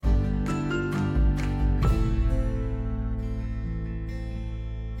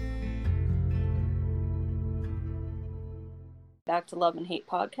back to Love and Hate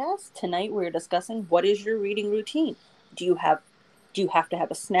Podcast. Tonight we're discussing what is your reading routine? Do you have to have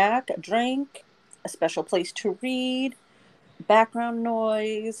a snack, a drink, a special place to read, background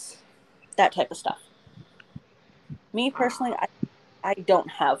noise, that type of stuff? Me personally, I don't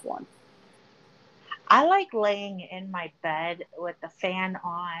have one. I like laying in my bed with the fan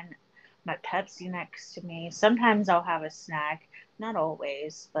on, my Pepsi next to me. Sometimes I'll have a snack, not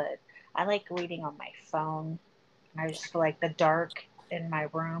always, but I like reading on my phone. I just feel like the dark in my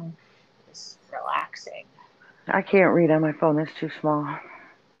room is relaxing. I can't read on my phone. It's too small.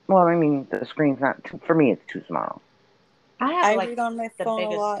 Well, I mean, the screen's not too, for me. It's too small. I have I like read on my the phone a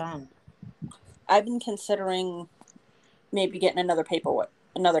biggest lot. phone. I've been considering maybe getting another Kindle,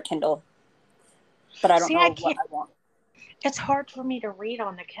 but I don't See, I know what can't. I want. It's hard for me to read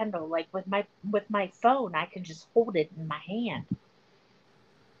on the Kindle. Like with my phone, I can just hold it in my hand.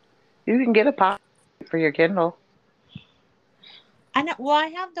 You can get a pocket for your Kindle. I know. Well, I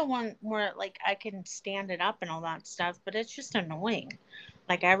have the one where like I can stand it up and all that stuff, but it's just annoying.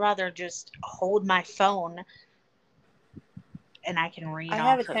 Like I rather just hold my phone and I can read I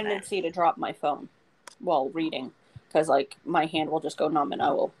have a off of it. tendency to drop my phone while reading because like my hand will just go numb and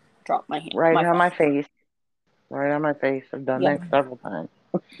I will drop my Right on phone. my face. Right on my face. I've done Yep. that several times.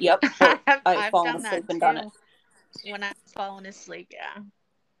 Yep. I've I've fallen done that asleep and done it. too when I've fallen asleep. Yeah,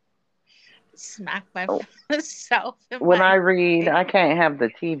 smack Oh, myself in when I my read, face. I can't have the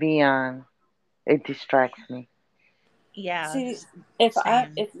TV on. It distracts me. Yeah, See,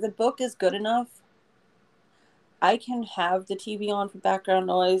 same. if the book is good enough, I can have the TV on for background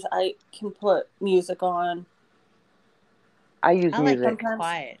noise. I can put music on. I use I like it music. Sometimes,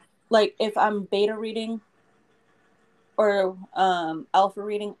 quiet. like if I'm beta reading or alpha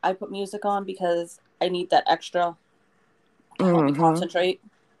reading, I put music on because I need that extra to help me Mm-hmm. concentrate.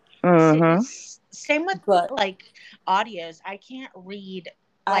 Mm-hmm. Same with But like audios. I can't read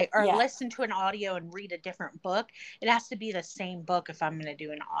like or yeah, listen to an audio and read a different book. It has to be the same book if I'm going to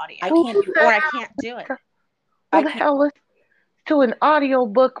do an I audio, Who can't do or the, I can't do it. who I the can't. hell listens to an audio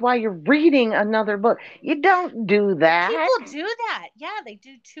book while you're reading another book? You don't do that. People do that. Yeah, they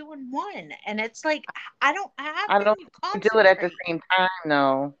do two in one, and it's like I don't. How I can don't you do it at the concentrate? same time,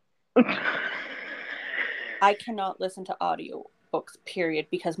 though. I cannot listen to audio books. Period,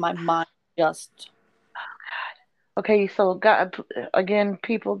 because my mind just. Okay, so God, again,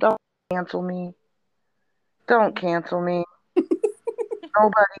 people don't cancel me. Don't cancel me.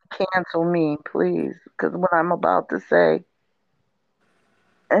 Nobody cancel me, please, because what I'm about to say.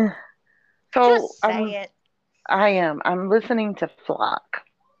 Eh. So Just say it. I'm listening to Flock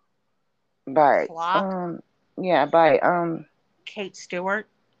by Flock. yeah, by Kate Stewart.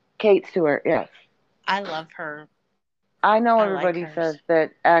 Kate Stewart. Yes, I love her. I know I like everybody says hers.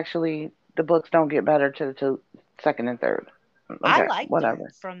 that actually the books don't get better to the second and third. I Okay, liked them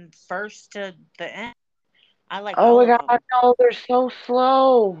whatever. from first to the end. I like Oh all my of God, them. no, they're so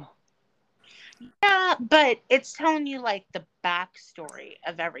slow. Yeah, but it's telling you like the backstory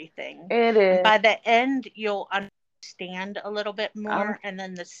of everything. It And is. by the end, you'll understand a little bit I'm more. And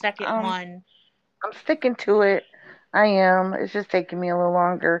then the second um one, I'm sticking to it. I am. It's just taking me a little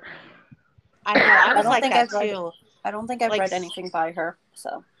longer. I know, I I was don't like think that I've read. too. I don't think I've Like, read anything by her.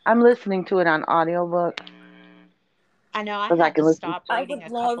 So I'm listening to it on audiobook I know I because I had to can listen. stop I reading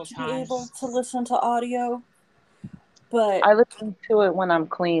would a love couple to be able times. to listen to audio, but I listen to it when I'm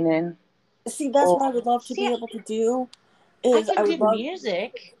cleaning. see, that's Or what I would love to See, be able to do. I Is can I do would love.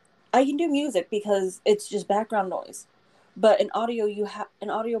 music. I can do music because it's just background noise. But an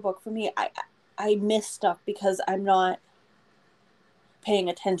audiobook for me, I miss stuff because I'm not paying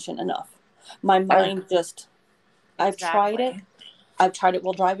attention enough. My I, mind just I've tried it. Exactly. I've tried it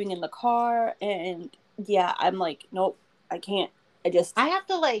while driving in the car and yeah, I'm like, nope, I can't. I just I have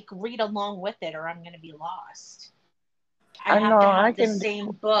to like read along with it or I'm going to be lost. I I know have to I have the can.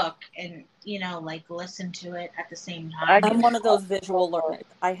 same book and, like listen to it at the same I time. I'm can. one of those visual learners.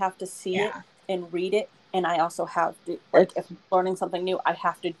 I have to see it Yeah. and read it and I also have to like It's. if I'm learning something new, I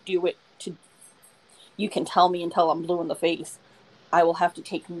have to do it to you can tell me until I'm blue in the face. I will have to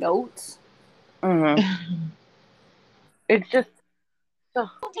take notes. Mm-hmm. It's just. So,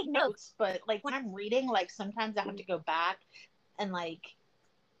 Don't take notes, but like when I'm reading, like sometimes I have to go back and like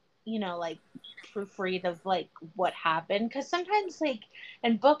proofread of like what happened because sometimes like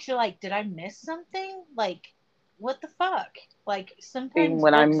in books you're like, did I miss something? Like, what the fuck? Like sometimes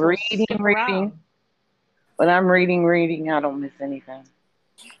when I'm books will reading, skip around. reading, I don't miss anything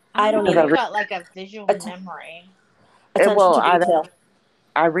I I don't don't know. because I You either. read. got like a visual Att- memory. attention Well, to detail.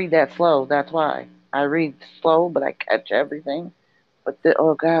 I read that slow. That's why I read slow, but I catch everything. But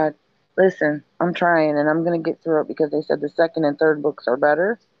oh God, Listen, I'm trying, and I'm going to get through it because they said the second and third books are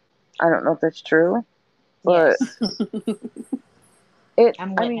better. I don't know if that's true, but Yes, it.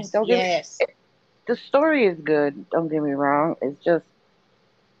 I'm I mean, witness. don't get me. Yes. The story is good. Don't get me wrong. It's just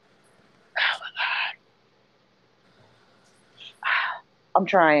I'm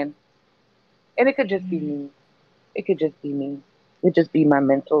trying, and it could just be Mm. me. It could just be me. It could just be my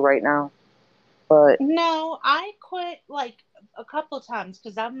mental right now. But No, I quit like a couple times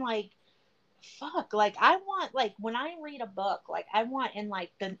because I'm like, fuck, like I want like when I read a book, like I want in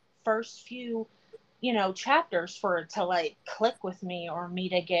like the first few, chapters for it to like click with me or me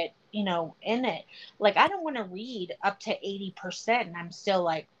to get, in it. Like I don't want to read up to 80% and I'm still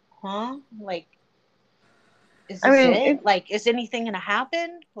like, huh? Like, is I this mean, it? Like, is anything gonna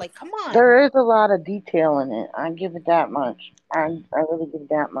happen? Like, come on. there is a lot of detail in it. I give it that much. I really give it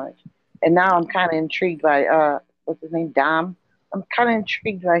that much. And now I'm kind of intrigued by what's his name, Dom. I'm kind of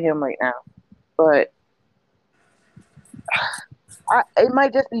intrigued by him right now. But it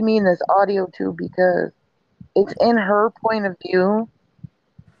might just be me in this audio too because it's in her point of view.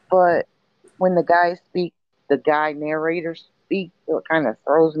 But when the guy narrator speaks, it kind of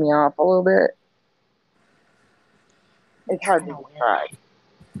throws me off a little bit. It's It's hard kind to of weird. describe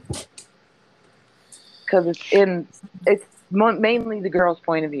because it's mainly the girl's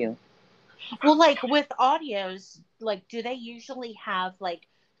point of view. Well, like with audios, like do they usually have like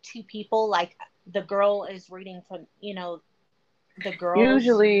two people? Like the girl is reading from, the girls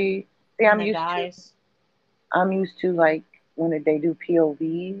Usually, see, and the guys. I'm used to like when they do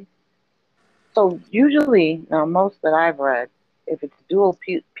POVs. So usually, now most that I've read, if it's dual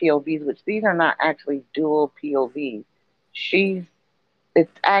POVs, which these are not actually dual POVs, she's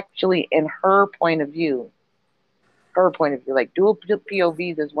it's actually in her point of view. Her point of view, like dual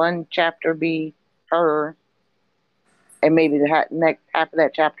POVs is one chapter be her, and maybe the next half of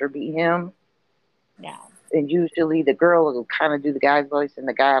that chapter be him. Yeah. And usually the girl will kind of do the guy's voice, and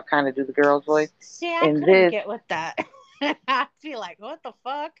the guy will kind of do the girl's voice. See, I And couldn't this, get with that. I'd be like, what the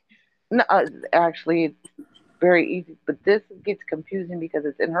fuck? no, actually, it's very easy, but this gets confusing because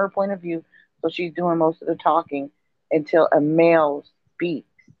it's in her point of view, so she's doing most of the talking until a male speaks,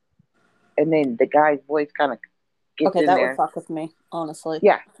 and then the guy's voice kind of gets Okay, in that would there. fuck with me, honestly.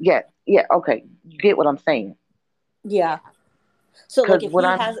 Yeah, yeah, yeah. Okay, you get what I'm saying? Yeah. Yeah. So like Because what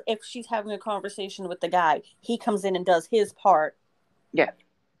I'm if she's having a conversation with the guy, he comes in and does his part, yeah.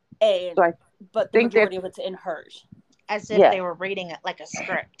 and So I but the think that majority of it's in hers. As if yeah, they were reading it like a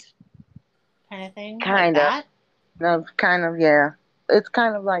script kind of thing. Like kind of, that. no, kind of, yeah. It's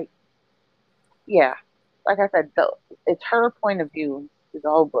kind of like yeah, like I said, it's her point of view is the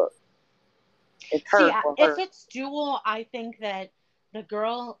whole book. It's See, her for if her. it's dual, I think that the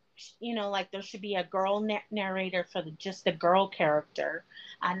girl, like there should be a girl narrator for just the girl character,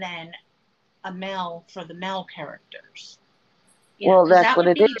 and then a male for the male characters. Well, Because that's that what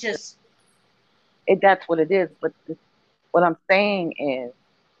would it is. be just. That's what it is. But what I'm saying is,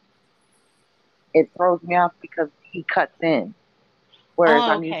 it throws me off because he cuts in. Whereas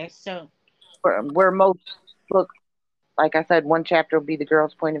Oh, I'm used okay. So, where most books, like I said, one chapter will be the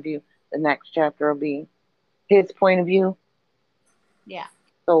girl's point of view, the next chapter will be his point of view. yeah.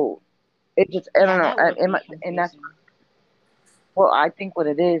 So it just I Yeah, don't know, that would be and that's confusing. well, I think what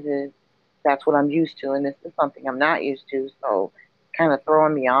it is that's what I'm used to, and this is something I'm not used to. So kind of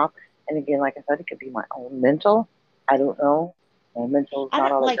throwing me off. And again, like I said, it could be my own mental. I don't know. My mental is I not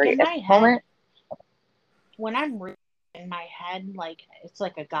don't all that like great in at my the head moment. when I'm reading in my head, like it's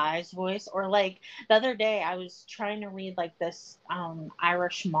like a guy's voice, or like the other day I was trying to read like this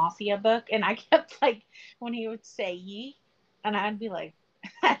Irish mafia book, and I kept like when he would say "ye," and I'd be like,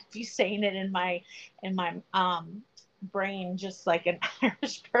 I'd be saying it in my brain just like an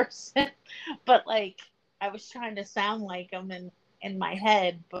Irish person, but like I was trying to sound like him in my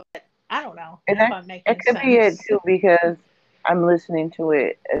head, but I don't know And if that I'm it making could be it sense. too because I'm listening to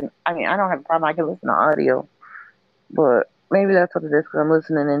it, and I mean I don't have a problem. I can listen to audio, but maybe that's what it is because I'm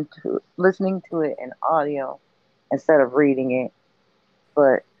listening to it in audio instead of reading it.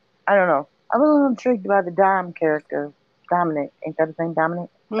 But I don't know. I'm a little intrigued by the Dom character, Dominic. Ain't that his name, Dominic?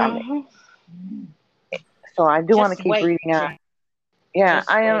 Dominic. Hmm. So I do want Just to keep wait, reading on. Jane. Yeah, Just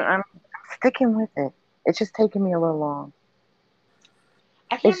I am. wait. I'm sticking with it. It's just taking me a little long.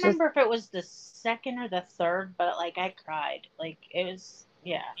 I can't It's just remember if it was the second or the third, but like I cried. Like it was,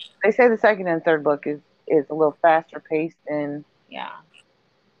 yeah, they say the second and third book is a little faster paced, and yeah.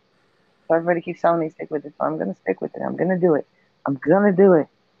 so everybody keeps telling me to stick with it. So I'm gonna stick with it. I'm gonna do it. I'm gonna do it.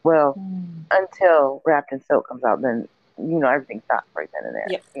 Well, Mm. until Wrapped in Silk comes out, then everything stops right then and there.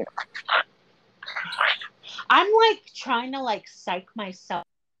 Yep. I'm like trying to like psych myself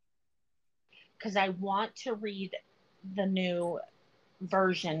because I want to read the new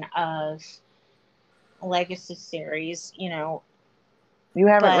version of Legacy series, you know. You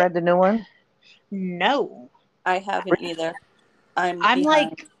haven't But read the new one? no, I haven't either. I'm I'm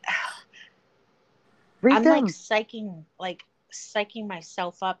behind. like, Read I'm them. like psyching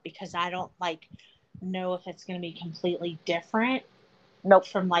myself up because I don't like know if it's going to be completely different Nope.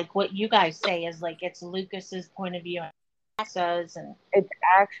 from like what you guys say is like it's Lucas's point of view and Says and It's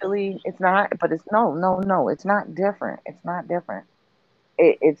actually, it's not, but it's no. It's not different. It's not different.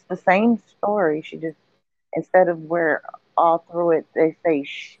 It's the same story. She just, instead of where all through it they say,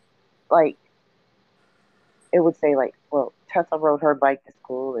 like, it would say, like, well, Tessa rode her bike to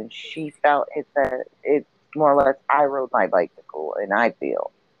school and she felt it said, it's more or less, I rode my bike to school and I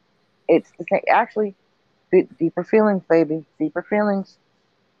feel. It's the same. Actually, deeper feelings, baby. Deeper feelings.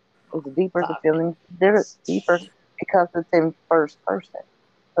 It's deeper. The fuck. feelings deeper because it's in first person.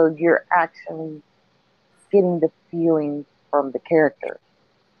 So you're actually getting the feelings from the character.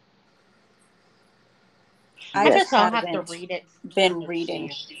 I I just don't have to haven't read it. been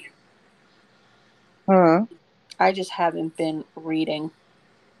reading. Hmm. I just haven't been reading.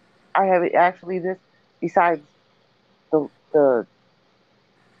 I have actually this besides the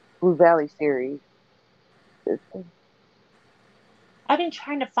Blue Valley series. This is, I've been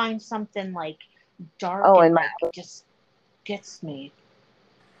trying to find something like dark oh, and and my like just gets me.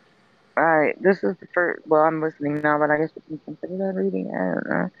 all right. This is the first. Well, I'm listening now, but I guess we can consider that reading. I don't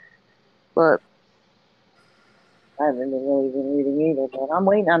know, but I haven't really been reading either. But I'm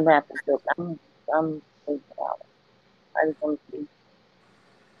waiting on that book. I'm waiting on it. I just want to see.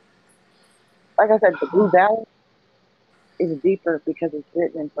 Like I said, the Blue Valley is deeper because it's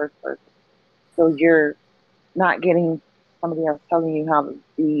written in first person. So you're not getting somebody else telling you how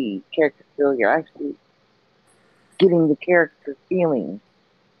the characters feel. You're actually getting the character feeling.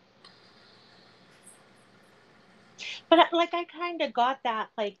 But like I kind of got that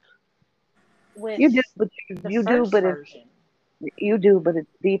like with You do, but the you do, first but it's version. you do, but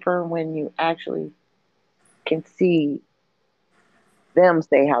it's deeper when you actually can see them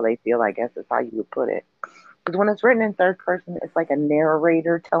say how they feel. I guess is how you would put it. Because when it's written in third person, it's like a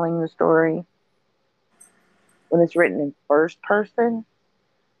narrator telling the story. When it's written in first person,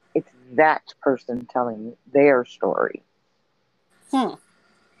 it's that person telling their story. Hmm.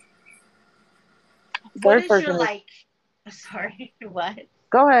 What Third is your person is, like? Sorry, what?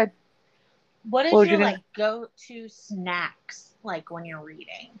 go ahead. What What is was your you gonna? like go-to snacks like when you're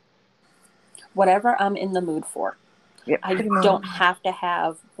reading? Whatever I'm in the mood for. Yeah, I pretty much. don't have to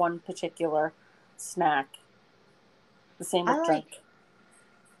have one particular snack. The same I with like. drink.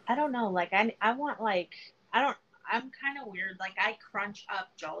 I don't know. Like I want like I don't. I'm kind of weird. Like I crunch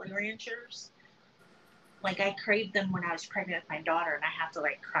up Jolly Ranchers. Like I craved them when I was pregnant with my daughter, and I have to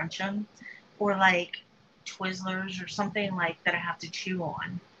like crunch them, or like Twizzlers or something like that I have to chew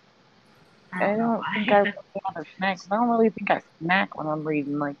on. I I don't know don't think I why. really have a snack. I don't really think I snack when I'm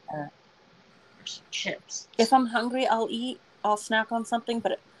reading like that. Or some chips. If I'm hungry, I'll eat. I'll snack on something,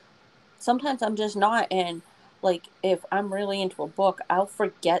 but sometimes I'm just not. And like, if I'm really into a book, I'll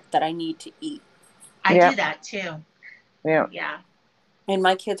forget that I need to eat. I Yeah, do that too. yeah. Yeah. And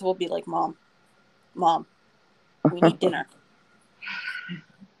my kids will be like, Mom, we need dinner.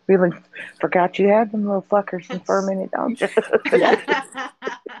 Really forgot you had them little fuckers for a minute, don't you? Yep.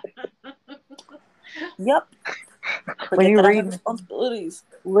 Yep. When Forget you're that I have reading, responsibilities.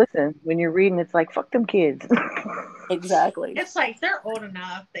 listen, when you're reading, it's like, fuck them kids. Exactly. It's like they're old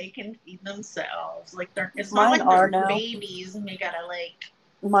enough; they can feed themselves. Like they're. It's not Mine like are they're now. babies, and you gotta like.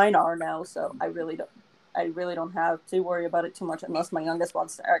 Mine are now, so I really don't have to worry about it too much unless my youngest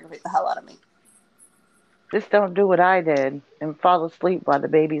wants to aggravate the hell out of me. Just don't do what I did and fall asleep while the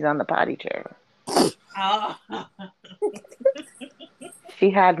baby's on the potty chair. Oh. She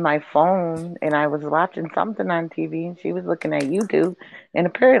had my phone and I was watching something on TV and she was looking at YouTube and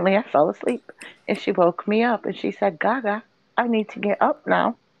apparently I fell asleep and she woke me up and she said, Gaga, I need to get up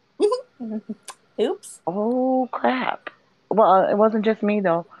now. Oops. Oh crap. Well, it wasn't just me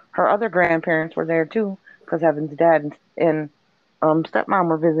though. Her other grandparents were there too because Evan's dad and stepmom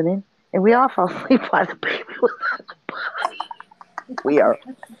were visiting and we all fell asleep while the baby was on the potty. We are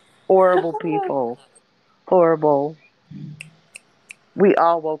horrible people. Horrible. We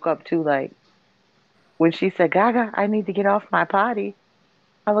all woke up too, like, when she said, Gaga, I need to get off my potty.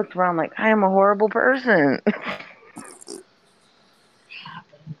 I looked around like, I am a horrible person.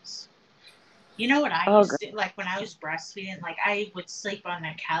 Happens. You know what I Oh, used to like when I was breastfeeding? Like I would sleep on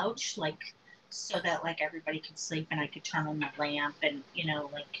the couch, like so that like everybody could sleep and I could turn on the lamp and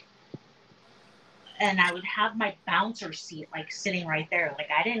like and I would have my bouncer seat like sitting right there. Like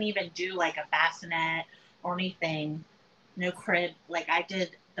I didn't even do like a bassinet or anything, no crib. Like I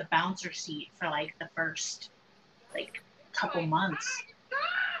did the bouncer seat for like the first like couple months.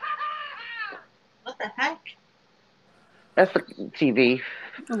 What the heck? That's the TV.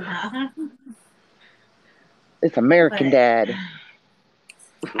 Uh-huh. It's American But Dad.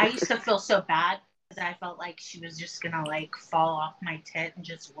 I used to feel so bad because I felt like she was just gonna like fall off my tit and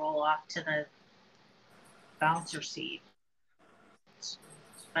just roll off to the bouncer seat.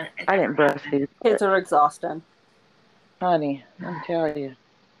 But it I never didn't happened. breastfeed. Kids are exhausting. Honey, let me tell you.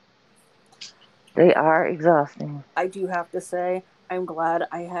 They are exhausting. I do have to say, I'm glad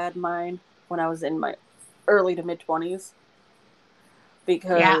I had mine when I was in my early to mid 20s.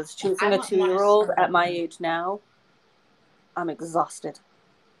 Because Yeah, choosing I a wouldn't want to 2-year-old start at my over. age now, I'm exhausted.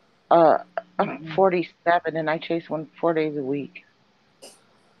 I'm Mm-mm. 47 and I chase one 4 days a week.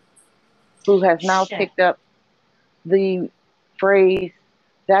 Who has now Shit. picked up the phrase,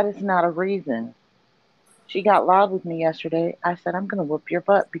 that is not a reason. She got loud with me yesterday. I said, I'm going to whoop your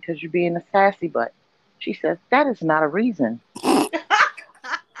butt because you're being a sassy butt. She says, that is not a reason.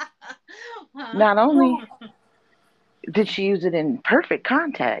 Not only did she use it in perfect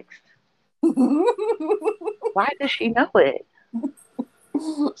context, why does she know it?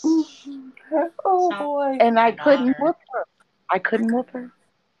 Oh boy. And I My couldn't daughter. whoop her. I couldn't whoop her.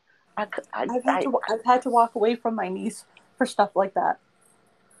 I've had to walk away from my niece for stuff like that.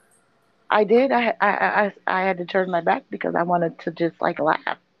 I did. I had to turn my back because I wanted to just like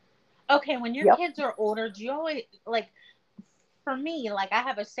laugh. Okay, when your Yep. kids are older, do you always like? For me, like I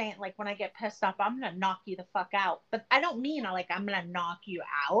have a saying, like when I get pissed off, I'm gonna knock you the fuck out. But I don't mean like I'm gonna knock you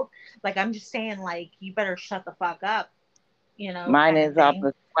out. Like I'm just saying, like you better shut the fuck up, Mine kind of is I'll thing.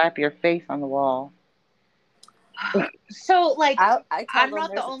 just slap your face on the wall. So like I tell I'm them not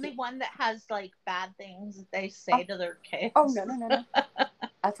the there's only one that has like bad things that they oh, say to their kids. oh no.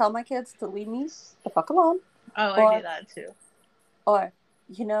 I tell my kids to leave me the fuck alone. Oh, I do that too. Or,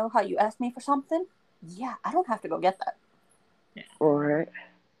 you know how you asked me for something? Yeah, I don't have to go get that. Yeah. Right.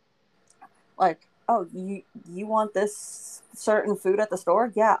 Like, oh, you want this certain food at the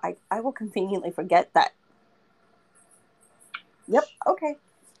store? Yeah, I will conveniently forget that. Yep, okay.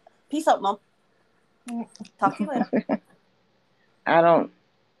 Peace out, Mom. Talk to you later. I don't.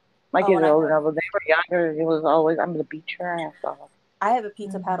 My kids And are old enough. When they were younger, it was always, I'm going to beat your ass off. I have a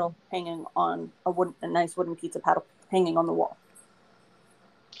pizza paddle hanging on a nice wooden pizza paddle hanging on the wall.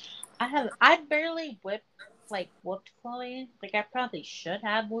 I barely whooped Chloe. Like I probably should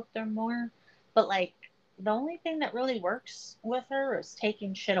have whooped her more. But like the only thing that really works with her is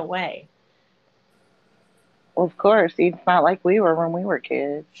taking shit away. Well, of course. It's not like we were when we were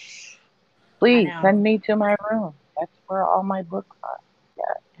kids. I Please know. send me to my room. That's where all my books are.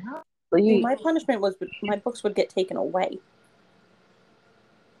 Yeah. Yeah. Please. My punishment was my books would get taken away.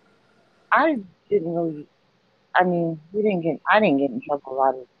 I didn't really. I mean, I didn't get in trouble a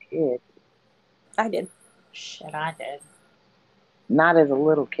lot as a kid. I did. Shit, I did. Not as a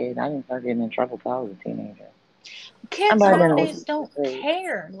little kid. I didn't start getting in trouble until I was a teenager. Kids might have been nowadays don't age.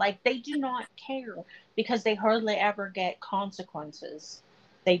 care. Like they do not care because they hardly ever get consequences.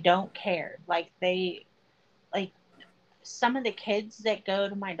 They don't care. Like some of the kids that go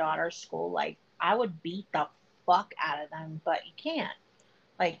to my daughter's school, like I would beat the fuck out of them, but you can't.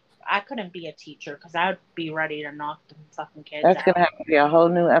 Like I couldn't be a teacher because I would be ready to knock them fucking kids That's out. going to have to be a whole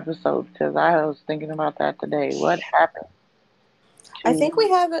new episode because I was thinking about that today. What happened? I think we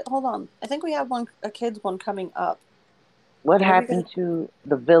have it. Hold on. I think we have a kids one coming up. What happened to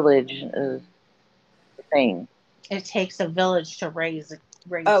the village is the thing. It takes a village to raise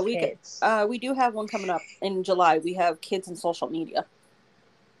kids. We do have one coming up in July. We have kids and social media.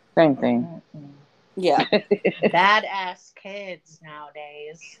 Same thing. Yeah. Badass kids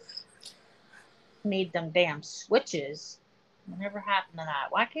nowadays need them damn switches. Whatever happened to that?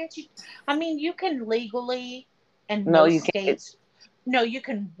 Why can't you? I mean, you can legally in most states. No, you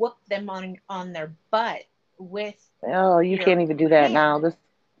can whoop them on their butt with. Oh, you can't even do that now.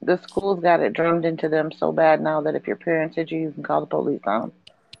 The school's got it drummed into them so bad now that if your parents hit you, you can call the police on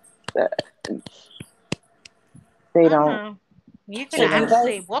them. They don't. You can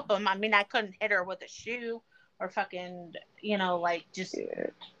actually whoop them. I mean, I couldn't hit her with a shoe or fucking, like just. Yeah.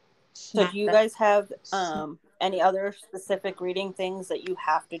 So do you guys have any other specific reading things that you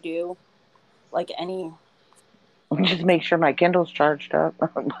have to do? Like any? Just make sure my Kindle's charged up.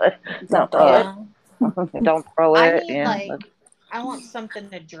 But don't throw it. Don't throw it. I want something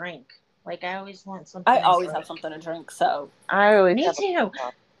to drink. Like I always want something. I always have something to drink. So me too.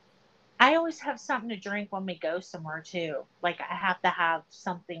 I always have something to drink when we go somewhere too. Like I have to have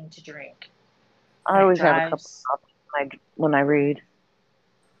something to drink. I and it always have a couple drives. of copies when I read.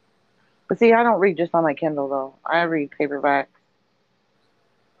 But see, I don't read just on my Kindle though. I read paperback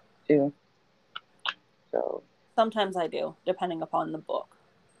too. So, Sometimes I do, depending upon the book.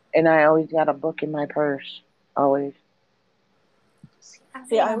 and I always got a book in my purse. Always. See, I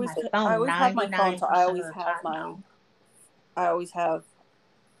See, read on my I phone always have my phone, so 99% of the time now. I always have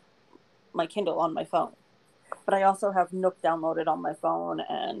my Kindle on my phone. But I also have Nook downloaded on my phone,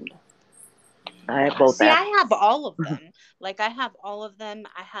 and I have both See, I apps. have all of them. Like I have all of them.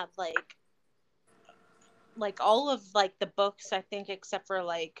 I have like all of like the books, I think, except for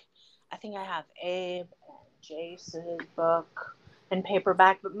like I think I have Abe and Jace's book in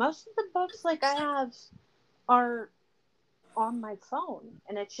paperback, but most of the books like I have are on my phone,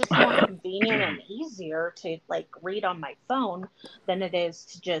 and it's just more convenient and easier to like read on my phone than it is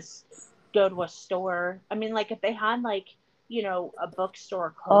to just go to a store. I mean, like if they had like, a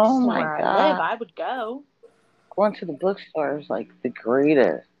bookstore close Oh to my where I live, God. I would go. Going to the bookstore is like the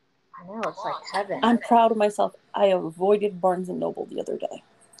greatest. I know, it's like heaven. I'm proud of myself. I avoided Barnes and Noble the other day.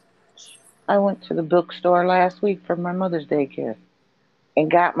 I went to the bookstore last week for my Mother's Day gift and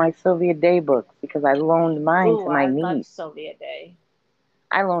got my Sylvia Day books because I loaned mine Ooh, to my I love niece. Sylvia Day.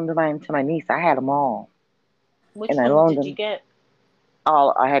 I loaned mine to my niece. I had them all. Which And I one loaned did you them get?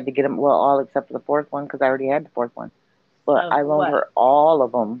 all. I had to get them, well, all except for the fourth one because I already had the fourth one. But Of I loaned what? her all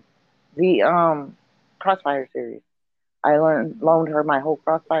of them. The Crossfire series. I loaned her my whole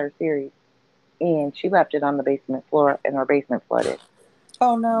Crossfire series. And she left it on the basement floor, and her basement flooded.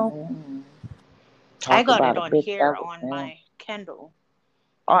 Oh no. Mm. I Talk got about it a on big here devil, on man. my Kindle,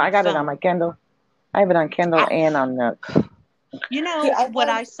 Oh, on I my got it on my phone. Kindle. I have it on Kindle I, and on Nook. you See, know I what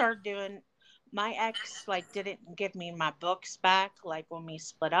had I started doing? My ex like didn't give me my books back like when we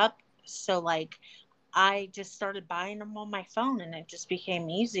split up. So like I just started buying them on my phone, and it just became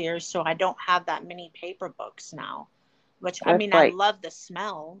easier. So I don't have that many paper books now. Which I That's mean, I like love the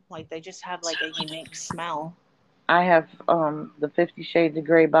smell. Like they just have like a unique smell. I have the 50 Shades of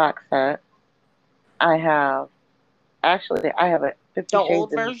Grey box set. I have I have a The 50 Shades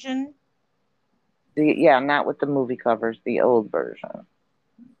old of version. not with the movie covers, the old version.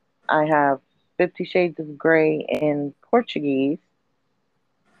 I have 50 Shades of Grey in Portuguese,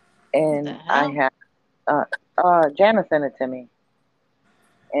 What the and I hell? have Jana sent it to me,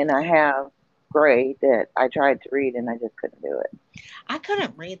 and I have Grey that I tried to read and I just couldn't do it. I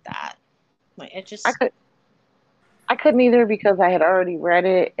couldn't read that. Like it I just. could I couldn't either because I had already read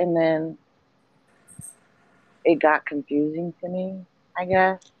it and then it got confusing to me, I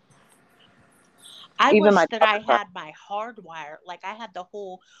guess. I Even wish my that I daughter tried. had my Hardwire. Like I had the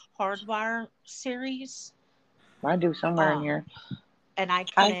whole Hardwire series, I do somewhere in um, here. and I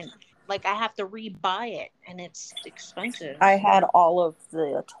I couldn't. Like I have to rebuy it, and it's expensive. I had all of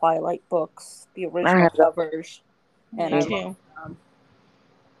the Twilight books, the I original have the covers, and Me I yeah, loved too. them.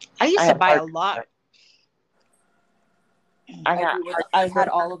 I used I to have buy hard a lot. I I got do. I had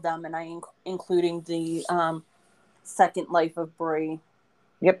hardcover. all of them, and including the Second Life of Brie.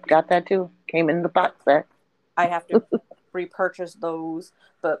 Yep, got that too. Came in the box set. I have to repurchase those,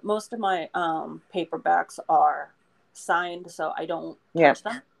 but most of my paperbacks are signed, so I don't Yep. touch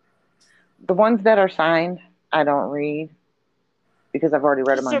them. The ones that are signed, I don't read because I've already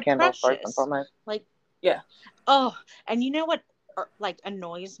read them Because on they're Kindle first and precious. foremost. Like, Yeah. oh, and you know what, like,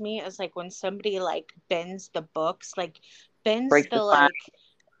 annoys me is, like, when somebody, like, bends the books, like, bends Breaks the the, spine.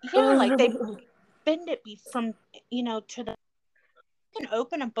 like, yeah, like, they bend it from, to the, you can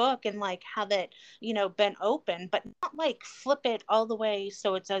open a book and, like, have it, bent open, but not, like, flip it all the way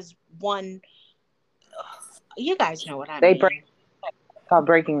so it's as one, you guys know what I They break mean. it's called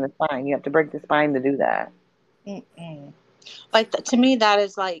breaking the spine. You have to break the spine to do that. Mm-mm. Like to me, that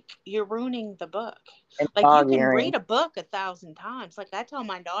is like you're ruining the book. And Like you dog can earring. read a book 1,000 times. Like I tell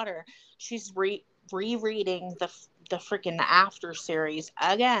my daughter, she's rereading the freaking After series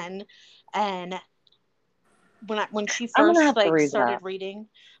again, and when she I'm gonna first have to like read started that. reading,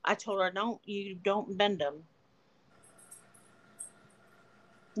 I told her, don't bend them.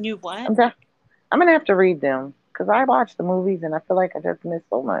 You what? I'm def- I'm gonna have to read them because I watch the movies and I feel like I just missed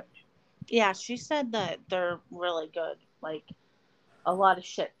so much. Yeah, she said that they're really good. Like a lot of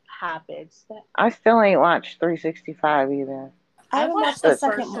shit happens. I still ain't watched 365 either. I I haven't watched watched the the But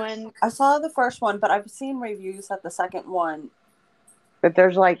first second. one. I saw the first one, but I've seen reviews that the second one.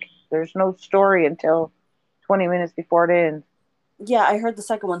 there's no story until 20 minutes before it ends. Yeah, I heard the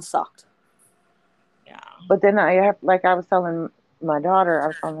second one sucked. Yeah. But then like I was telling my daughter, I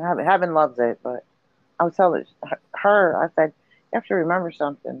was telling her, Heaven loves it, but I was telling her, I said, you have to remember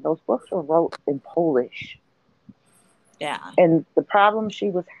something. Those books were wrote in Polish. Yeah. And the problem she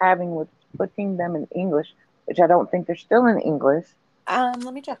was having with putting them in English, which I don't think they're still in English, Let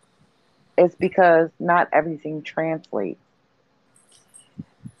me check. is because not everything translates.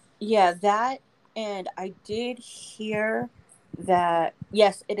 Yeah, that, and I did hear that,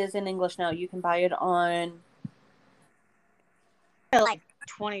 yes, it is in English now. You can buy it on, Like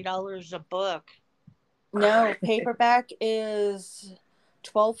 $20 a book. no, paperback is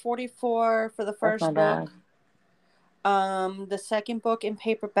 $12.44 for the That's first not book. bad. The second book in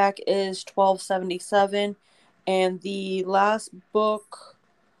paperback is $12.77, and the last book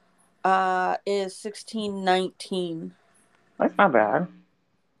is $16.19. That's not bad.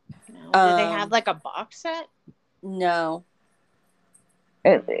 No. Do they have like a box set? No.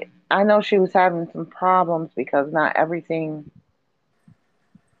 I know she was having some problems because not everything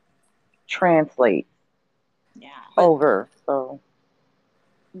translates Yeah. over, so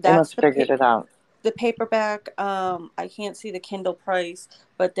they That's must have figured it out. the paperback. I can't see the Kindle price,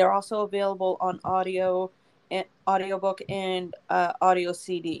 but they're also available on audiobook and audio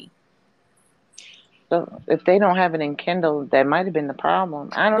CD. So if they don't have it in Kindle, that might have been the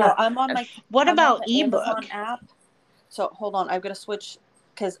problem. I don't know. Well, What I'm on about the ebook? Amazon app. So hold on, I've got to switch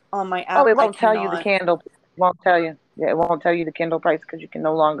because on my app It I won't tell you the cannot. Kindle. It won't tell you. Yeah, it won't tell you the Kindle price because you can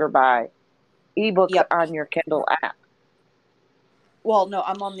no longer buy ebooks Yep. on your Kindle app. Well, no,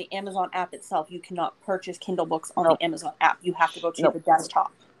 I'm on the Amazon app itself. You cannot purchase Kindle books on the Amazon app. You have to go to the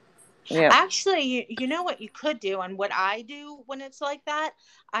desktop. Yeah. Actually, you know what you could do, and what I do when it's like that,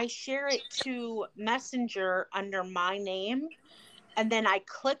 I share it to Messenger under my name, and then I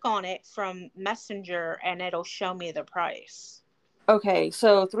click on it from Messenger, and it'll show me the price. Okay,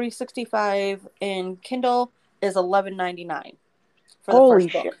 so $3.65 in Kindle is $11.99 for the Holy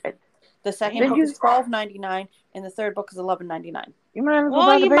first book. shit! The second Damn. book is $12.99, and the third book is $11.99. You might as well Well,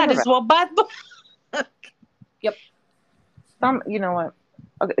 buy the you might paperback. as well buy the book. Yep. You know what?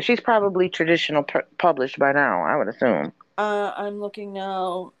 Okay, she's probably traditional published by now, I would assume. I'm looking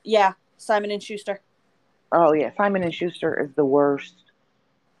now. Yeah, Simon and Schuster. Oh yeah, Simon and Schuster is the worst.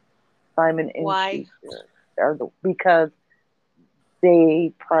 Simon and Why? Schuster are because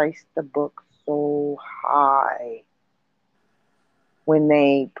they price the books so high when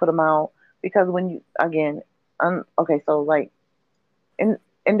they put them out. Because when you okay, so like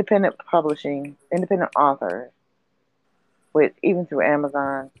independent publishing, independent authors, with even through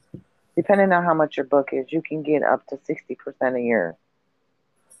Amazon, depending on how much your book is, you can get up to 60% of your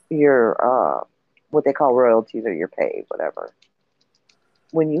what they call royalties or your pay, whatever.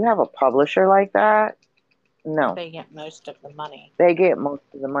 When you have a publisher like that, no, They get most of the money. they get most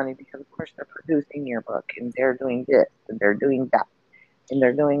of the money because of course they're producing your book and they're doing this and they're doing that and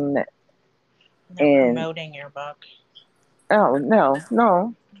they're doing this. They're promoting your book. Oh no.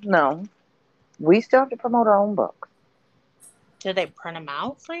 We still have to promote our own books. Do they print them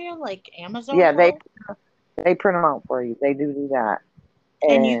out for you like Amazon? Yeah, they print them out for you. They do that.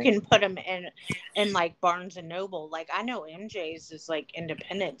 And you can put them in like Barnes and Noble. Like I know MJ's is like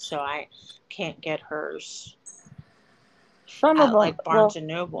independent, so I can't get hers some at of them, like Barnes and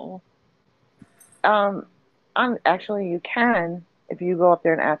Noble. Actually you can if you go up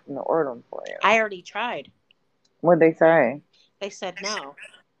there and ask them to order them for you. I already tried. What'd they say? They said no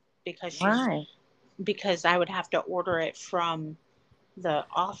because Why? because I would have to order it from the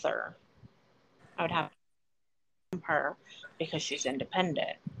author. I would have to from her because she's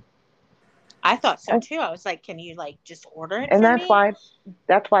independent. I thought so too. I was like, can you like just order it And for me?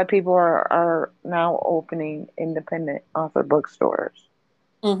 that's why people are now opening independent author bookstores.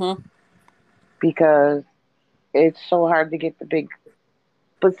 Mm-hmm. Because it's so hard to get the big.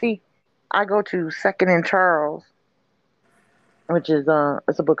 But see, I go to Second and Charles, which is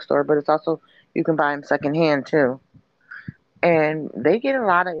it's a bookstore, but it's also you can buy them secondhand too. And they get a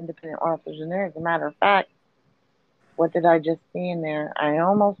lot of independent authors in there. As a matter of fact, what did I just see in there? I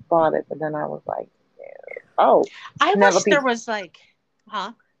almost bought it, but then I was like, oh, I wish there was like,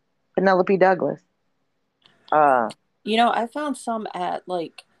 Penelope Douglas. I found some at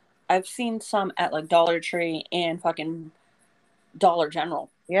like, I've seen some at like Dollar Tree and fucking Dollar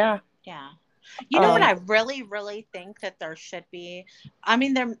General. Yeah. Yeah. You know what I really, really think that there should be? I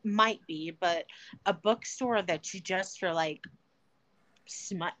mean, there might be, but a bookstore that's just for like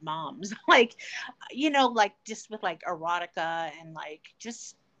smut moms. Like, like just with like erotica and like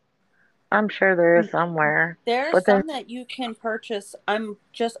just. I'm sure there is somewhere. There's some that you can purchase. I'm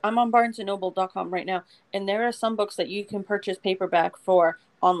on BarnesandNoble.com right now, and there are some books that you can purchase paperback for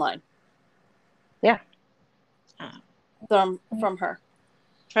online. Yeah. From her.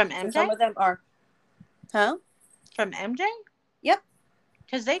 From MJ? So some of them are. Huh? From MJ? Yep.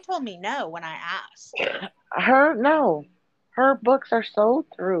 Because they told me no when I asked. No. Her books are sold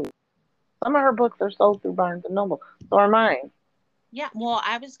through Some of her books are sold through Barnes and Noble. So are mine. Yeah, well,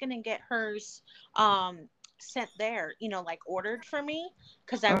 I was gonna get hers sent there, like ordered for me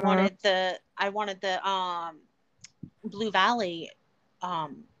because Mhm. I wanted the Blue Valley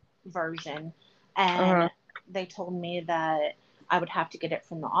um version, and Mhm. they told me that I would have to get it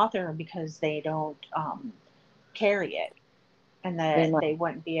from the author because they don't carry it, and They that might. they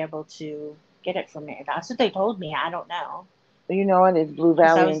wouldn't be able to get it from me. That's what they told me. I don't know, You know what? It's Blue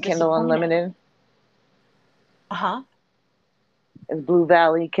because I Valley was and Kindle disappointed. Unlimited. Uh-huh. It's Blue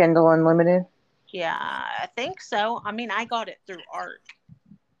Valley Kindle Unlimited. Yeah, I think so. I mean, I got it through ARC,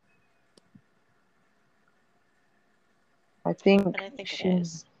 I think but I think it she.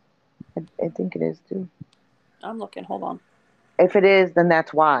 is. I think it is too. I'm looking. Hold on. If it is, then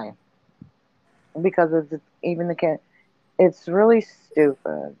that's why. Because it's even the kid. It's really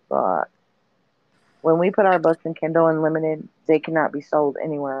stupid, but when we put our books in Kindle Unlimited, they cannot be sold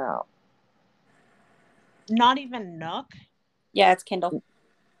anywhere else. Not even Nook. Yeah, it's Kindle.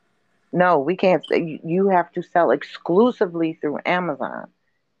 No, we can't. You have to sell exclusively through Amazon.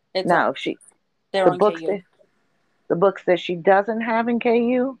 It's Now, if they're the on books KU. that the books that she doesn't have in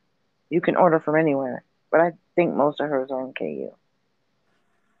KU, you can order from anywhere. But I think most of hers are in KU.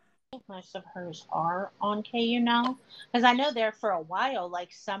 Most of hers are on KU now, because I know there for a while,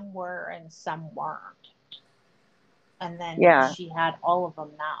 like some were and some weren't, and then Yeah, she had all of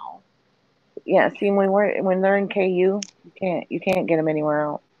them now. yeah. See, when they're in KU, you can't get them anywhere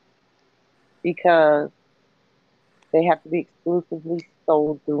else because they have to be exclusively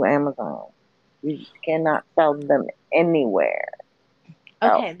sold through Amazon. You cannot sell them anywhere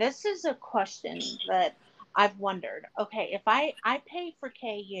else. Okay, this is a question that I've wondered. Okay, if I pay for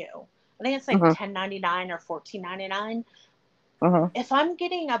KU, I think it's like Mhm. 10.99 or 14.99. Mhm. If I'm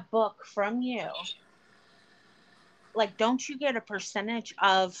getting a book from you, like, don't you get a percentage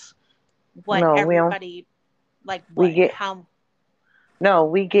of what No, we don't. everybody, like, We what get how no.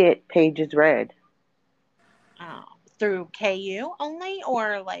 We get pages read uh, through KU only,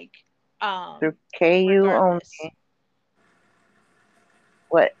 or like through KU only. regardless?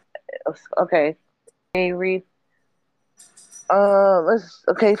 What? Okay. You read. Let's.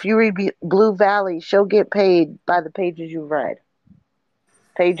 Okay. If you read Blue Valley, she'll get paid by the pages you read.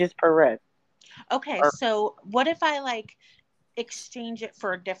 Pages per read. Okay, Or so what if I like exchange it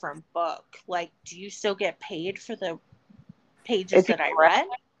for a different book? Like, do you still get paid for the pages if you that I read. read?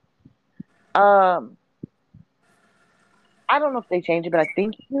 I don't know if they changed it, but I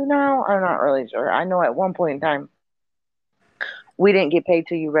think you do now. I'm not really sure. I know at one point in time we didn't get paid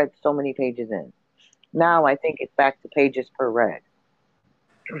till you read so many pages in. Now I think it's back to pages per read.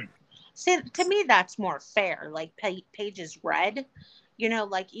 See, to me, that's more fair. Like, pages read,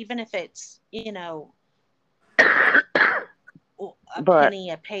 like even if it's, a But penny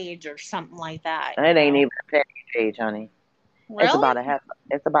a page or something like that, it ain't even a penny page, honey. It's Really? about a half.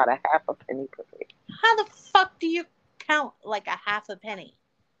 It's about a half a penny per page. How the fuck do you count like a half a penny?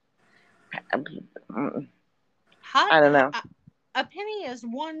 Mm, How, I don't know. a penny is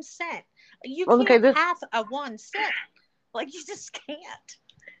 1 cent. You Well, okay, can't this half a 1 cent. Like, you just can't.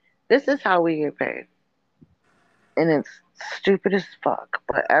 this is how we get paid, and it's stupid as fuck.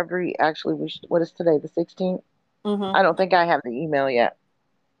 But actually, what is today? The 16th. Mm-hmm. I don't think I have the email yet.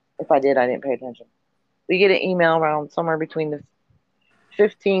 If I did, I didn't pay attention. We get an email around somewhere between the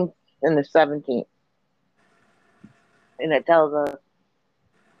 15th and the 17th, and it tells us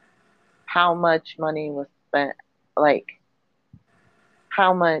how much money was spent, like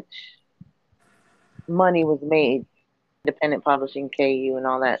how much money was made, independent publishing, KU, and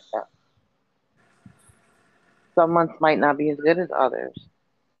all that stuff. Some months might not be as good as others.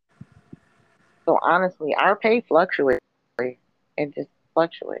 So honestly, our pay fluctuates. It just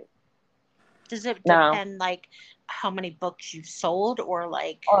fluctuates. Does it Now, depend, like, how many books you've sold, or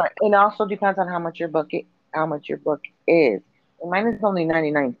like, or it also depends on how much your book is. And mine is only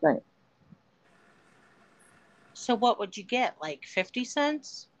 99 cents. so what would you get? Like 50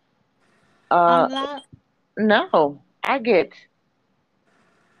 cents out Uh, of that? no, I get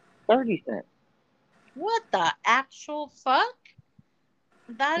 30 cents. What the actual fuck?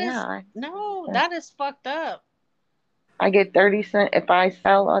 That Yeah, is, no, that is fucked up. I get 30 cents. If I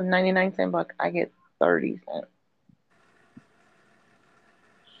sell a 99 cent book, I get 30 cents.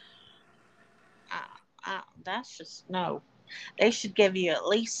 That's just, no. They should give you at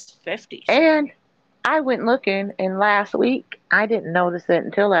least 50 cents. And I went looking, and last week I didn't notice it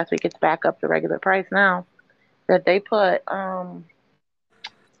until last week. It's back up to regular price now. That they put I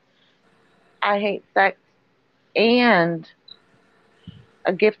Hate Sex and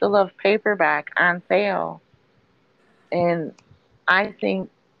A Gift of Love paperback on sale, and I think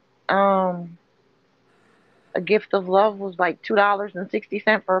A Gift of Love was like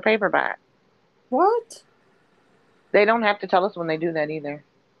 $2.60 for a paperback. What? They don't have to tell us when they do that either.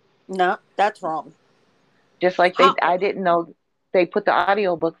 No, that's wrong. Just like I didn't know they put the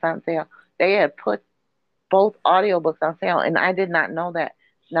audiobooks on sale. They had put both audiobooks on sale, and I did not know that.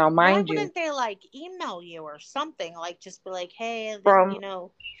 Now, mind Why you, wouldn't they like email you or something? Like just be like, hey, from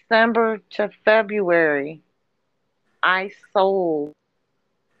December to February, I sold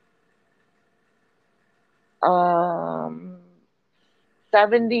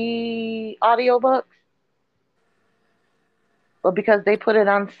 70 audiobooks. But because they put it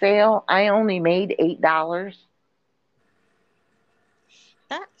on sale, I only made $8.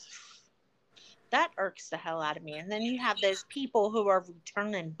 That irks the hell out of me. And then you have those people who are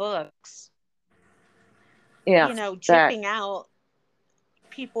returning books. Yeah, jipping out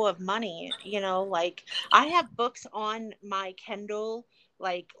people of money. Like I have books on my Kindle,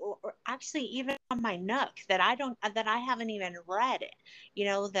 like or actually even on my Nook that I haven't even read.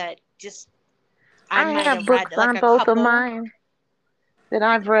 That just I I might have have read books like on a both of couple. mine that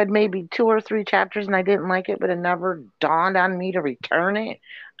I've read maybe 2 or 3 chapters and I didn't like it, but it never dawned on me to return it.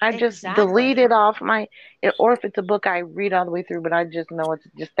 I just delete Exactly. it off or if it's a book I read all the way through, but I just know it's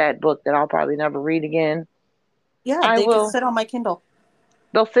just that book that I'll probably never read again. Yeah, I they just will. sit on my Kindle.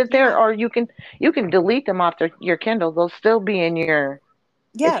 They'll sit there, Yeah. or you can delete them off your Kindle. They'll still be in your.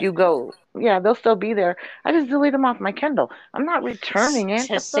 Yeah. If you go, yeah, they'll still be there. I just delete them off my Kindle. I'm not returning it.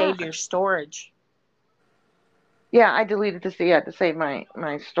 To The save fuck? your storage. Yeah, I deleted to save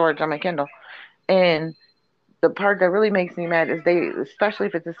my storage on my Kindle. And the part that really makes me mad is they, especially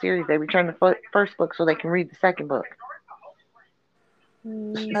if it's a series, they return the first book so they can read the second book.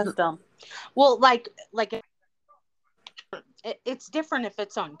 That's dumb. Well, like it's different if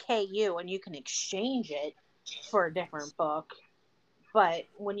it's on KU and you can exchange it for a different book. But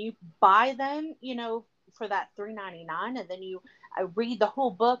when you buy them, for that $3.99, and then you read the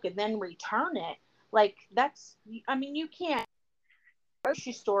whole book and then return it, like that's, I mean, you can't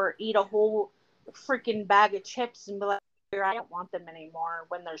grocery store eat a whole freaking bag of chips and be like, I don't want them anymore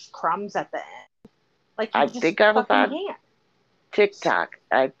when there's crumbs at the end. Like you I just think I was fucking on can't. TikTok.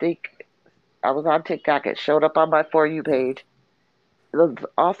 I think I was on TikTok. It showed up on my For You page. The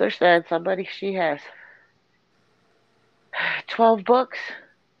author said she has 12 books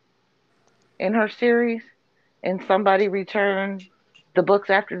in her series, and somebody returned the books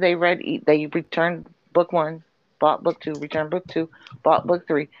after they returned book 1, bought book 2, returned book 2, bought book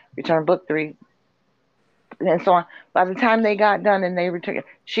 3, returned book 3, and so on. By the time they got done and they returned,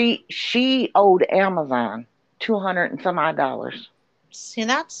 she owed Amazon 200 and some odd dollars. See,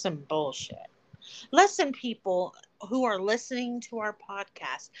 that's some bullshit. Listen, people who are listening to our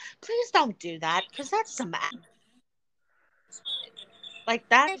podcast, please don't do that because that's some like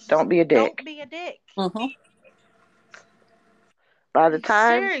that. Don't be a dick. Don't be a dick. Mm-hmm. By the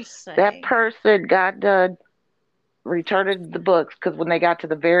time Seriously. that person got done returning the books, because when they got to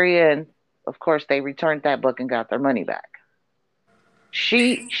the very end, of course they returned that book and got their money back.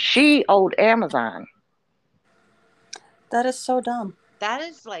 She owed Amazon. That is so dumb. That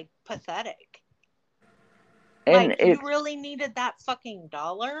is like pathetic. And like you really needed that fucking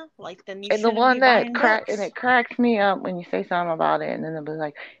dollar? Like then you and the shouldn't one be that buying books. and it cracks me up when you say something about it, and then it was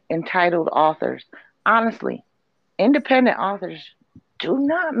like entitled authors. Honestly, independent authors do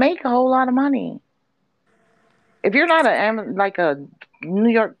not make a whole lot of money. If you're not a New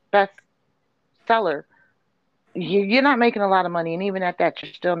York bestseller, you're not making a lot of money, and even at that,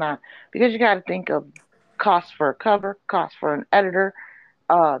 you're still not, because you got to think of cost for a cover, cost for an editor,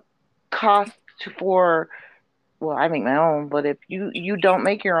 cost for, well, I make my own, but if you don't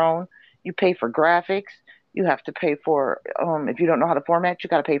make your own, you pay for graphics. You have to pay for, if you don't know how to format, you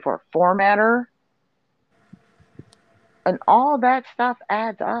got to pay for a formatter, and all that stuff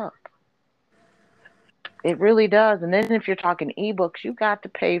adds up. It really does. And then if you're talking ebooks, you got to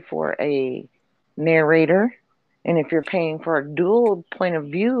pay for a narrator. And if you're paying for a dual point of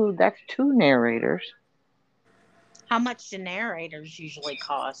view, that's 2 narrators. How much do narrators usually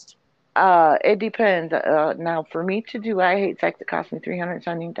cost? It depends. Now, for me to do I Hate Sex, it cost me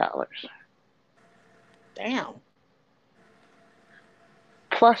 $370. Damn.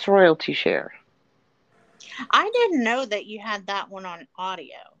 Plus royalty share. I didn't know that you had that one on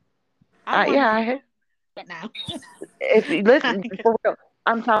audio. Yeah, I had it now. If you listen, for real,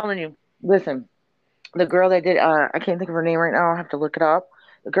 I'm telling you, listen. The girl that did, I can't think of her name right now. I'll have to look it up.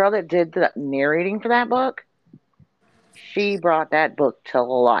 The girl that did the narrating for that book, she brought that book to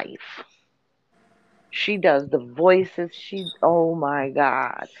life. She does the voices. Oh my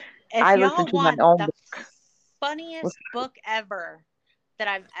God. If I y'all listened to my want own the book. funniest book ever that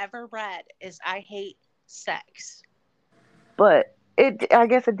I've ever read is I Hate Sex. But I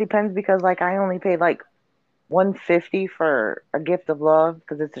guess it depends because like I only paid like 150 for A Gift of Love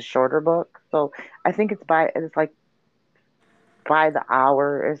because it's a shorter book. So I think it's like by the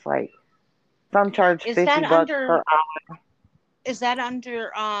hour. It's like some charge Is that $50 per under hour. is that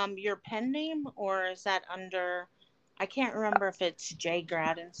under your pen name, or is that under, I can't remember if it's Jay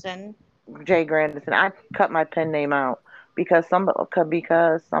Gradinson. Jay Grandison. I cut my pen name out because somebody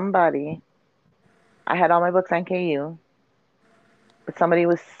I had all my books on KU, but somebody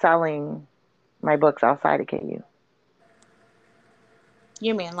was selling my books outside of KU.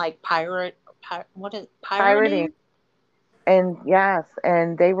 You mean like what is Pirating. pirating? And yes,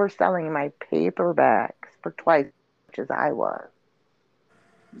 and they were selling my paperbacks for twice as much as I was.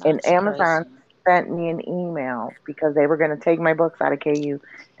 And That's Amazon crazy. sent me an email because they were going to take my books out of KU,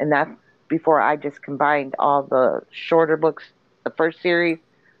 and that's before I just combined all the shorter books. The first series,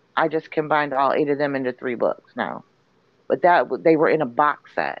 I just combined all 8 of them into 3 books now. But they were in a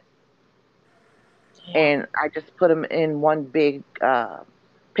box set, Yeah. and I just put them in one big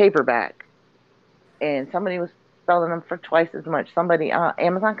paperback. And somebody was selling them for twice as much. Somebody,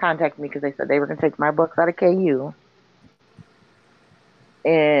 Amazon contacted me because they said they were going to take my books out of KU.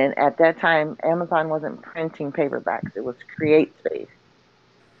 And at that time, Amazon wasn't printing paperbacks. It was CreateSpace,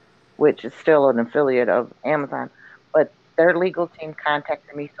 which is still an affiliate of Amazon. But their legal team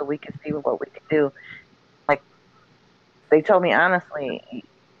contacted me so we could see what we could do. Like, they told me honestly,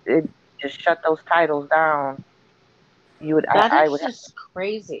 it just shut those titles down. That I is would just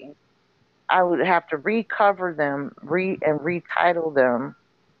crazy. have to recover them, and retitle them.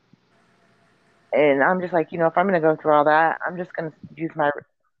 And I'm just like, if I'm going to go through all that, I'm just going to use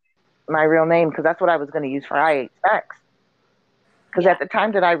my real name because that's what I was going to use for I Hate Sex. Because Yeah. at the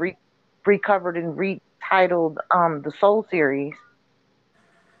time that I recovered and retitled the Soul series,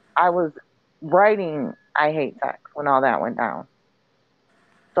 I was writing I Hate Sex when all that went down.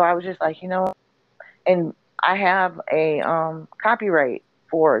 So I was just like, and I have a copyright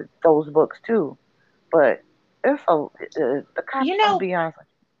for those books too. But the I'll be honest,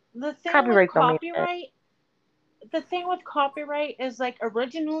 The thing with copyrights don't mean that. copyright is like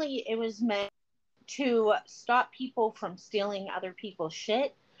originally it was meant to stop people from stealing other people's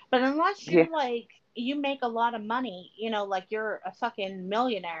shit. But unless Yeah, you're like, you make a lot of money, like you're a fucking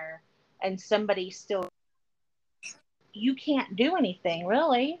millionaire and somebody still, you can't do anything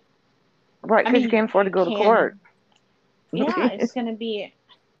really. right, I because you mean, can't afford to you go to court. can, yeah, it's going to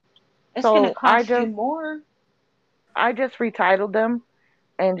So cost you more. I just retitled them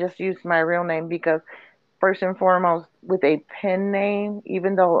and just used my real name because first and foremost, with a pen name,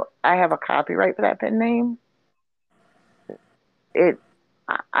 even though I have a copyright for that pen name, it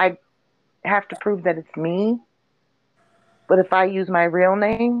I have to prove that it's me. But if I use my real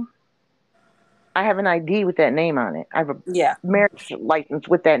name, I have an ID with that name on it. I have a Yeah. marriage license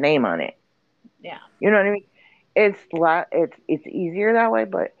with that name on it. Yeah. You know what I mean? It's easier that way,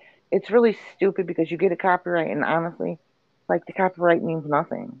 but it's really stupid because you get a copyright, and honestly, like the copyright means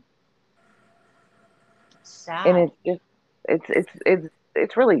nothing, and Sad. it's just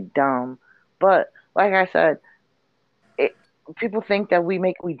it's really dumb. But like I said, it, people think that we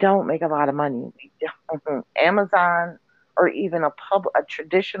don't make a lot of money. We don't. Amazon or even a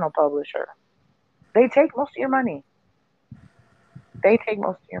traditional publisher, they take most of your money. They take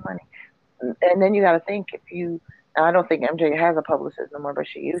most of your money. And then you got to think now I don't think MJ has a publicist no more, but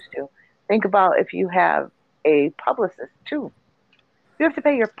she used to. Think about if you have a publicist too. You have to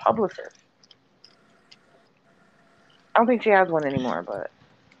pay your publicist. I don't think she has one anymore, but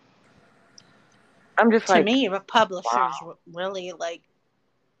I'm just To like, me, the publishers wow. really like,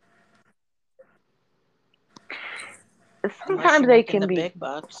 unless Sometimes you're they making can the be. big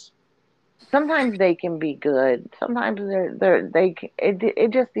bucks. Sometimes they can be good. Sometimes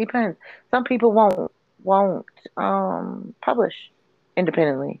it just depends. Some people won't publish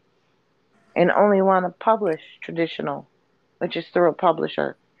independently and only want to publish traditional, which is through a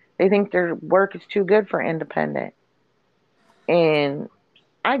publisher. They think their work is too good for independent. And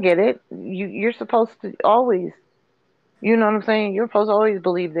I get it. You're supposed to always, you know what I'm saying? You're supposed to always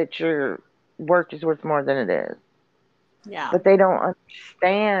believe that your work is worth more than it is. Yeah. But they don't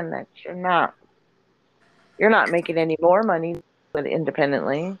understand that you're not making any more money with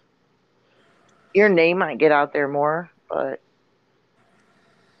independently. Your name might get out there more, but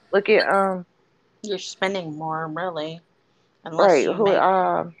look at You're spending more, really, unless right, you who make.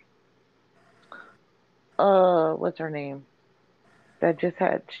 what's her name? That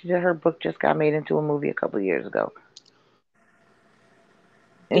her book just got made into a movie a couple of years ago.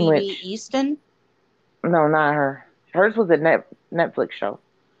 In BB which Easton? no, not her. Hers was a Netflix show,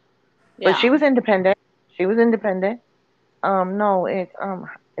 but Yeah. she was independent. She was independent. No, it's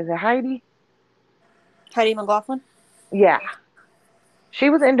is it Heidi? Heidi McLaughlin. Yeah, she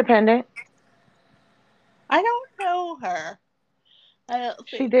was independent. I don't know her. I don't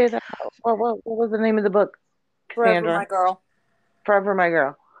She think. did. What was the name of the book, Forever Cassandra? My Girl. Forever My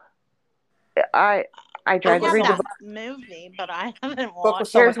Girl. I I I tried to Book was have read so the that book. much. movie, but I haven't Book was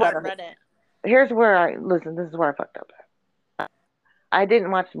watched so it Here's much or better. read it. here's where I listen. This is where I fucked up. I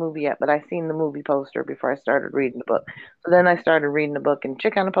didn't watch the movie yet, but I seen the movie poster before I started reading the book. So then I started reading the book, and the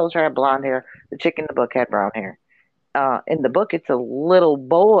chick on the poster had blonde hair. The chick in the book had brown hair. In the book, it's a little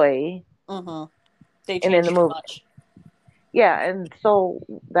boy, Mm-hmm. They and in changed the too movie, much. yeah. And so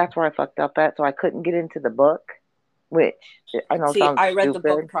that's where I fucked up at. So I couldn't get into the book, which I know See, sounds I read the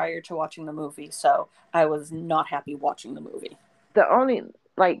book stupid. prior to watching the movie, so I was not happy watching the movie. The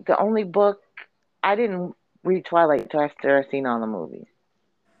only book I didn't read Twilight till after I seen all the movies.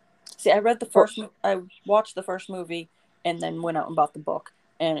 See, I read the But, first. I watched the first movie and then went out and bought the book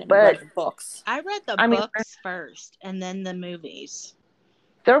and read but the books. I read the I mean, books first and then the movies.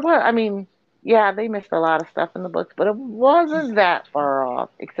 there were. I mean, yeah, they missed a lot of stuff in the books, but it wasn't that far off,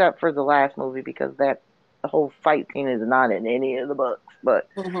 except for the last movie because the whole fight scene is not in any of the books. But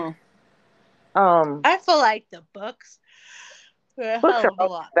Mm-hmm. um, I feel like the books were a books hell are of a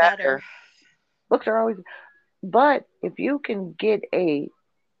always lot better. better. Books are always. But if you can get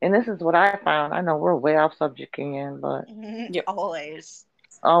and this is what I found. I know we're way off subject again, but Yep. Always.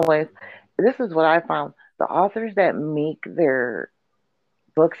 always, this is what I found. The authors that make their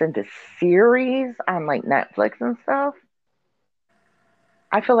books into series on like Netflix and stuff,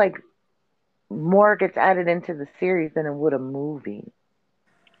 I feel like more gets added into the series than it would a movie,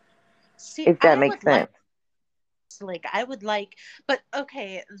 See, if that I makes would like, sense. I would like, but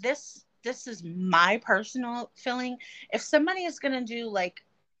okay, this is my personal feeling. If somebody is gonna do like,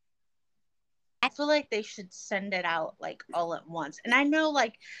 I feel like they should send it out like all at once. And I know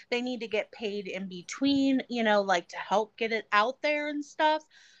like they need to get paid in between, like to help get it out there and stuff.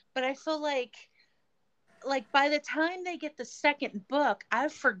 But I feel like by the time they get the second book,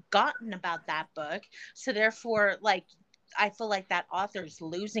 I've forgotten about that book. So therefore, like I feel like that author's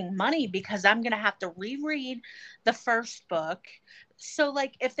losing money because I'm gonna have to reread the first book. So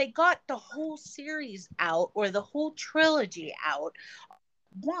like if they got the whole series out or the whole trilogy out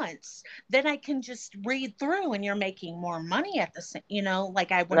once, then I can just read through and you're making more money at the same,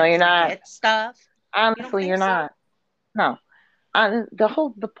 like I No, wouldn't you're not. forget stuff. You don't Honestly, think you're so? not. No.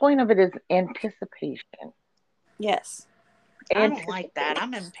 The point of it is anticipation. Yes. I don't like that. Anticipation.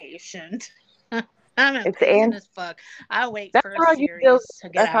 I'm impatient. I'm It's impatient as fuck. I wait that's for a how you build. series to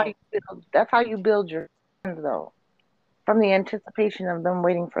get That's how you out. build. That's how you build your fans, though. From the anticipation of them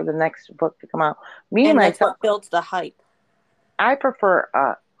waiting for the next book to come out. Me And that's myself, what builds the hype. I prefer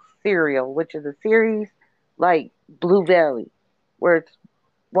a serial, which is a series like Blue Valley, where it's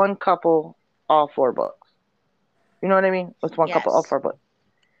one couple, all four books. You know what I mean? It's one couple, all Yes. four books.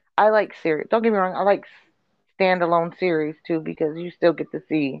 I like series. Don't get me wrong. I like standalone series too because you still get to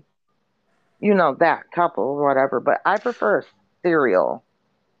see, that couple or whatever. But I prefer a serial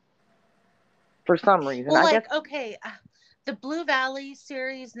for some reason. Well, I guess like, okay, the Blue Valley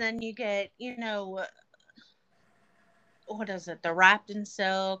series, and then you get, what is it, the Wrapped in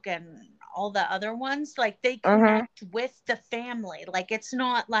Silk and all the other ones, like they Mhm. connect with the family. Like it's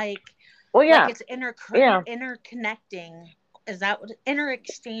not Well, like yeah. it's Yeah. interconnecting. Is that what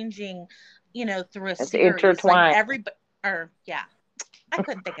interexchanging, through a It's series? Like intertwined. everybody, or yeah, I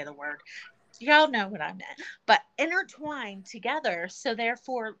couldn't think of the word. Y'all know what I meant, but intertwined together. So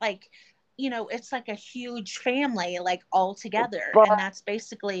therefore, like, it's like a huge family, like all together, But and that's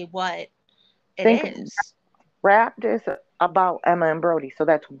basically what it think is. Wrapped is about Emma and Brody, so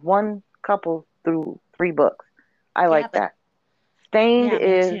that's one couple through three books. I Yeah, like but that. Stained yeah, me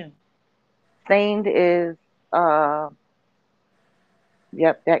is too. Stained is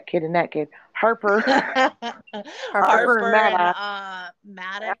yep, that kid and that kid. Harper Harper. Harper and Harper and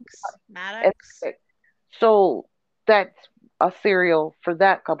Maddox. Maddox. So that's a serial for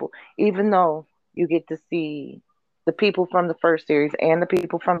that couple, even though you get to see the people from the first series and the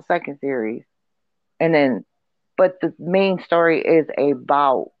people from the second series. And then but the main story is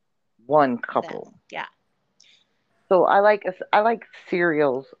about one couple. Them, yeah. So I like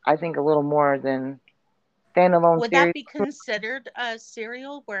serials. I think a little more than standalone Would that series. be considered a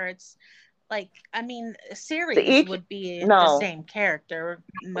serial where it's like, I mean, a The series each would be the no, same character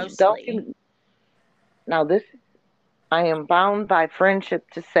don't mostly. get now this I am bound by friendship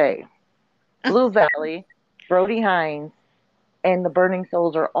to say Blue Valley, Brody Hines, and the Burning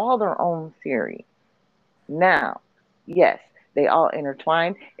Souls are all their own series. Now, yes, they all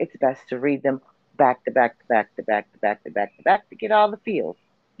intertwine. It's best to read them back to back to back to back to back to back to back to get all the feels.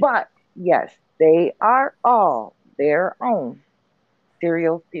 But yes, they are all their own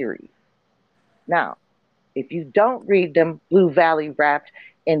serial series. Now, if you don't read them, Blue Valley Wrapped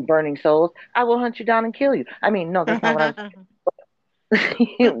in Burning Souls, I will hunt you down and kill you. I mean, no, that's not what I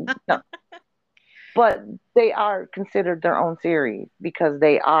was. No, but they are considered their own series because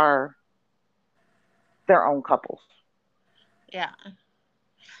they are their own couples. Yeah.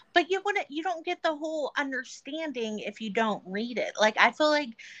 But you don't get the whole understanding if you don't read it. Like I feel like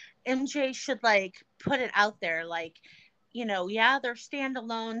MJ should like put it out there like, yeah, they're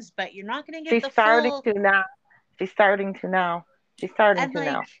standalones, but you're not going to get She's the starting full to now. She's starting to now. She's starting and to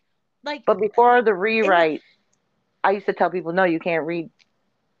now. like But before the it would rewrite, I used to tell people, no, you can't read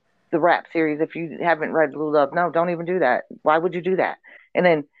the rap series if you haven't read Blue Love. No, don't even do that. Why would you do that? And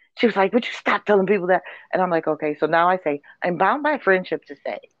then she was like, would you stop telling people that? And I'm like, okay. So now I say, I'm bound by friendship to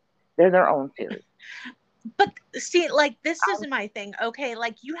say they're their own series. But see, like this is my thing. Okay,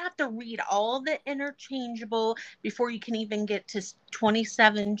 like you have to read all the interchangeable before you can even get to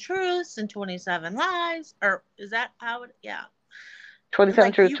 27 truths and 27 lies. Or is that how it? Yeah. 27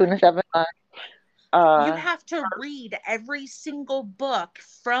 Like Truth, 27 Lies. you have to read every single book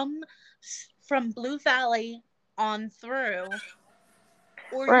from Blue Valley on through,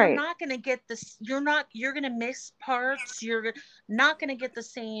 or you're Right. not going to get this. You're going to miss parts. You're not going to get the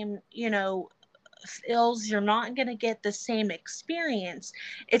same, feels. You're not going to get the same experience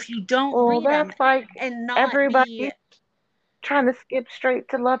if you don't Well, read them that's like and not be. everybody trying to skip straight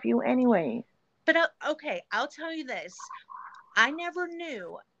to Love You anyway. But okay, I'll tell you this. I never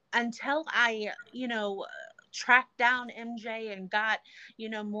knew until I, tracked down MJ and got,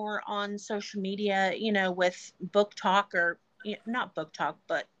 more on social media, with Book Talk or not Book Talk,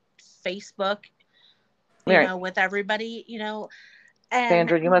 but Facebook, Right. with everybody, and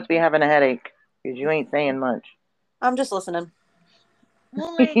Sandra, you must be having a headache because you ain't saying much. I'm just listening.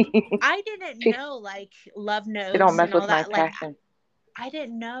 well, like I didn't she, know like love she don't notes mess and all with my that. Like passion. I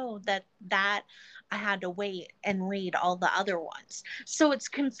didn't know that I had to wait and read all the other ones. So it's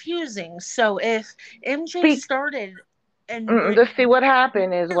confusing. So if MJ Speak. started and Just see what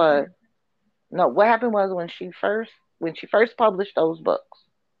happened is what. No, what happened was when she first published those books,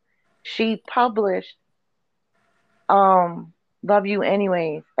 she published Love You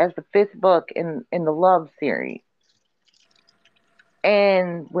Anyways as the fifth book in the Love series.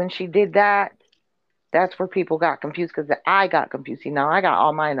 And when she did that, that's where people got confused because I got confused. See, now I got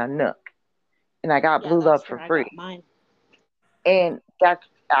all mine on Nook, and I got yeah, Blue Love that's for where I free. got mine. And that's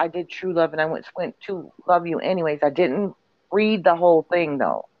I did True Love, and I went to Love You Anyways. I didn't read the whole thing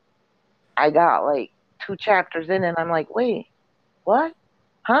though. I got like 2 chapters in, and I'm like, wait, what?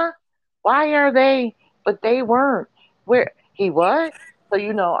 Huh? Why are they? But they weren't. Where he was? So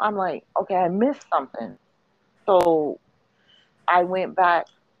I'm like, okay, I missed something. So I went back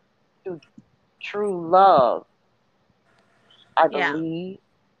to True Love, I Yeah. believe,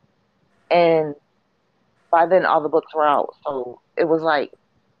 and by then all the books were out. So it was like,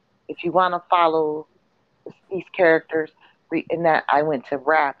 if you want to follow these characters, and that I went to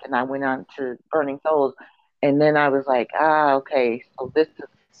Wrapped and I went on to Burning Souls, and then I was like, okay, so this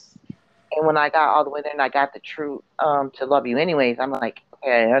is. And when I got all the way there and I got the true to Love You Anyways, I'm like,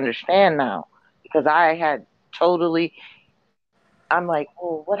 okay, I understand now because I had totally. I'm like,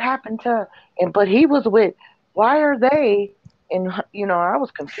 well, what happened to? And but he was with. Why are they? And I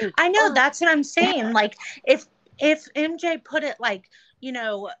was confused. I know that's what I'm saying. Like if MJ put it like,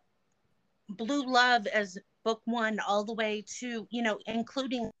 Blue Love as book one all the way to,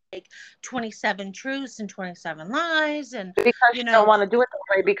 including like 27 truths and 27 lies and because she don't want to do it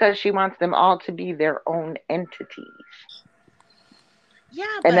that way because she wants them all to be their own entities. Yeah,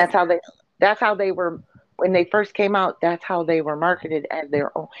 and but that's how they were when they first came out. That's how they were marketed as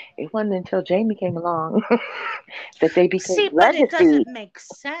their own. It wasn't until Jamie came along that they became but it legacy. doesn't make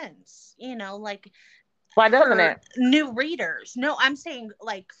sense, like Why doesn't for it? new readers. No, I'm saying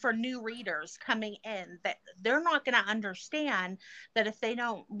like for new readers coming in that they're not going to understand that if they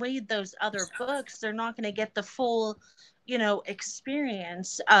don't read those other books, they're not going to get the full,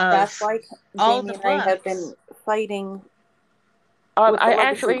 experience of That's why all Jamie the and I have been books. fighting with the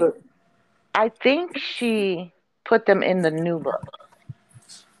legacy group. I think she put them in the new book.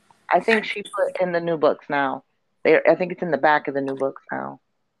 I think she put in the new books now. I think it's in the back of the new books now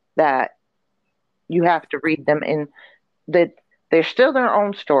that you have to read them in. That they're still their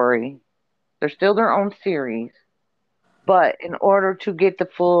own story, they're still their own series, but in order to get the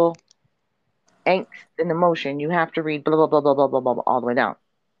full angst and emotion, you have to read blah blah blah blah blah blah blah all the way down.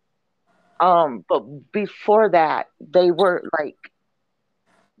 But before that, they were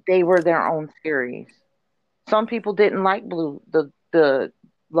their own series. Some people didn't like the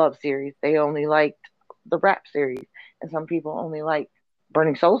Love series. They only liked the Rap series, and some people only liked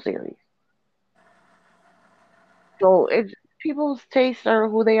Burning Soul series. So it's people's tastes are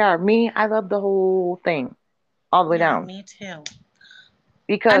who they are. Me, I love the whole thing all the way Yeah, down me too.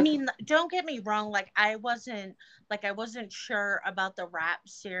 I because mean, don't get me wrong. I wasn't sure about the Rap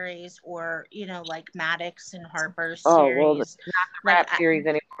series or like Maddox and Harper's oh well, it's series. not the Like, Rap series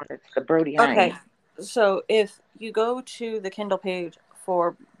anymore. It's the Brody Okay, Hines. so if you go to the Kindle page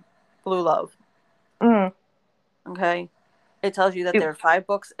for Blue Love, Mm-hmm. okay, it tells you that there are 5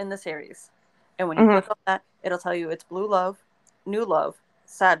 books in the series. And when you Mm-hmm. click on that, it'll tell you it's Blue Love, New Love,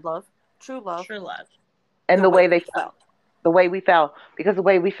 Sad Love, True Love, True Love. And The Way We Fell. the way we fell, because the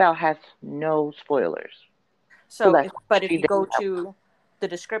way we fell has no spoilers. So that's why But if she you go didn't have. to the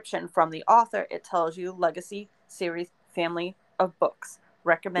description from the author, it tells you Legacy Series Family of Books. Yeah.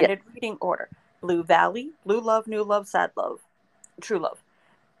 Recommended reading order: Blue Valley, Blue Love, New Love, Sad Love, True Love.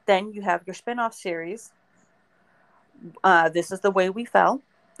 Then you have your spin-off series. This is The Way We Fell.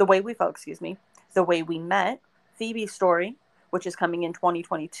 The Way We Fell, excuse me. The Way We Met, Phoebe's Story, which is coming in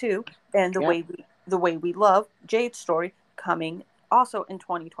 2022, and Yep. The Way We Love, Jade's Story, coming also in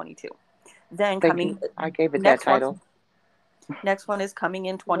 2022. Then Thank coming you. I gave it that next one title. next one is coming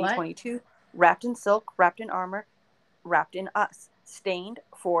in What? 2022, Wrapped in Silk, Wrapped in Armor, Wrapped in Us, Stained,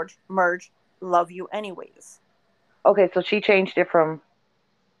 Forged, Merged, Love You Anyways. Okay, so she changed it from.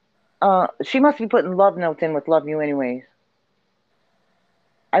 She must be putting love notes in with "Love You" anyways.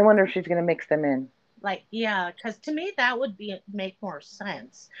 I wonder if she's gonna mix them in. Like, yeah, because to me that would be make more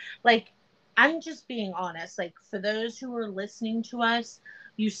sense. Like, I'm just being honest. Like, for those who are listening to us,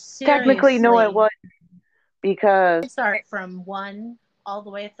 you Technically, no, it seriously was because start from one all the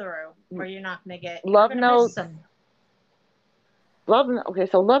way through, or you're not gonna get. You're Love gonna miss Notes. some. Okay,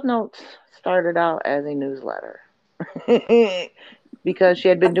 so Love Notes started out as a newsletter because she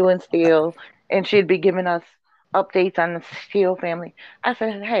had been doing Steel, and she'd be giving us updates on the Steel family. I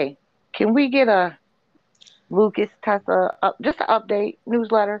said, "Hey, can we get a Lucas Tessa just an update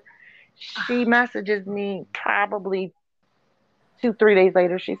newsletter?" She messages me probably 2, 3 days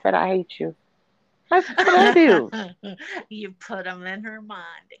later. She said, "I hate you." I said, "What I do?" You put them in her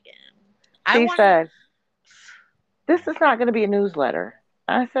mind again. I She want. said, "This is not going to be a newsletter."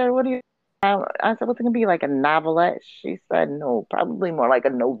 I said, "What do you?" I said, "What's it going to be, like a novelette?" She said, "No, probably more like a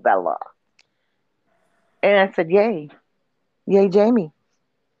novella." And I said, "Yay, yay, Jamie!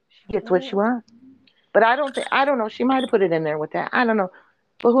 She gets what she wants." But I don't know. She might have put it in there with that. I don't know,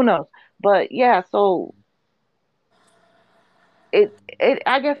 but who knows? But yeah, so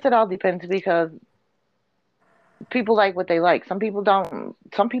I guess it all depends because people like what they like. Some people don't.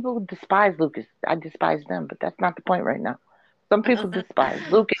 Some people despise Lucas. I despise them, but that's not the point right now. Some people despise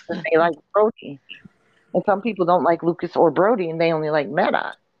Lucas and they like Brody, and some people don't like Lucas or Brody and they only like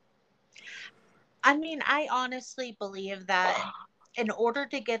Meta. I mean, I honestly believe that in order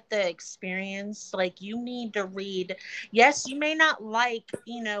to get the experience, like, you need to read. Yes, you may not like,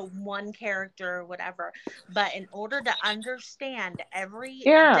 one character or whatever, but in order to understand every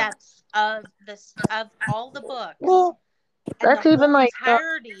Yeah. depth of all the books Well, and the that's even whole like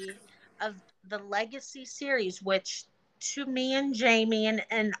entirety of the Legacy series, which to me and Jamie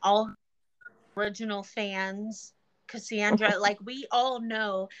and all original fans, Cassandra, like, we all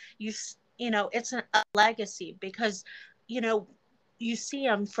know it's a legacy because you know you see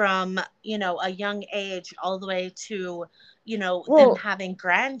them from a young age all the way to them well, having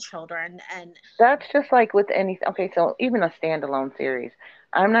grandchildren. And that's just like with any. Okay, so even a standalone series.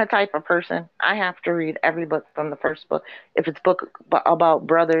 I'm that type of person. I have to read every book from the first book. If it's book about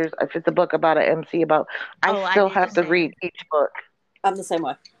brothers, if it's a book about an MC about, I oh, I still do the have to read same. each book. I'm the same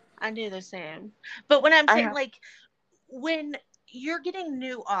way. I do the same. But when I'm I saying, have. like, when you're getting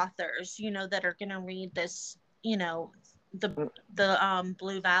new authors, that are going to read this, the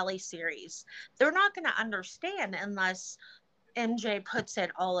Blue Valley series, they're not going to understand unless MJ puts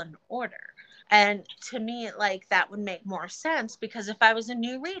it all in order. And to me, like, that would make more sense because if I was a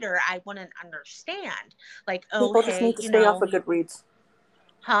new reader, I wouldn't understand. Like, oh, People just hey, need to stay off of Goodreads.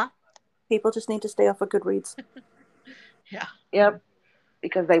 huh? People just need to stay off of Goodreads. Yeah. Yep,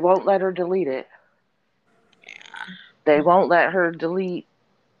 because they won't let her delete it. Yeah. They won't let her delete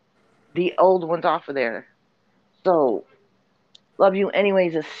the old ones off of there. So, Love You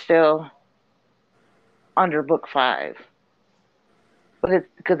Anyways is still under book 5. But it's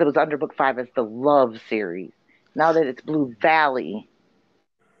because it was under book 5 as the Love series. Now that it's Blue Valley,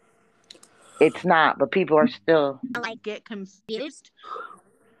 it's not, but people are still. I like get confused.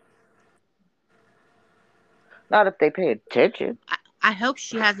 Not if they pay attention. I hope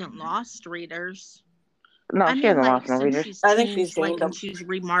she hasn't lost readers. No, I she mean, hasn't like, lost no since readers. she's I think she's changed, like, gained and them. she's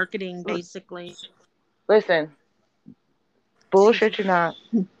remarketing, basically. Listen, bullshit or not,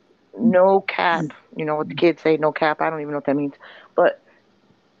 no cap. You know what the kids say, no cap. I don't even know what that means. But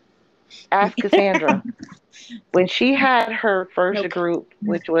ask Cassandra. When she had her first Nope. group,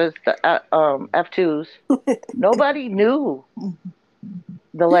 which was the F2s, nobody knew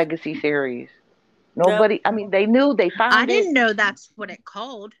the Legacy series. Yep. Nobody, I mean, they knew, they I found it. didn't know that's what it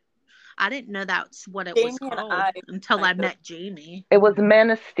called. I didn't know that's what it was Jamie and called I until I kind of met Jamie. It was Men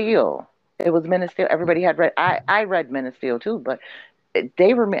of Steel. It was Men of Steel. Everybody had read. I read Men of Steel too, but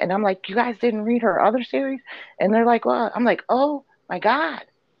they were. And I'm like, you guys didn't read her other series, and they're like, well, I'm like, oh my god.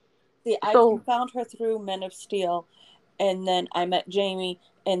 see. I So found her through Men of Steel, and then I met Jamie,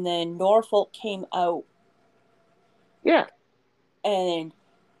 and then Norfolk came out, yeah, and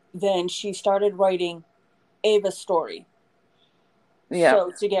then she started writing Ava's story. yeah.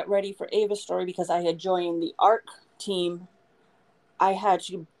 So to get ready for Ava's story, because I had joined the ARC team, I had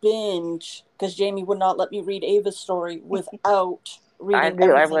to binge because Jamie would not let me read Ava's story without I reading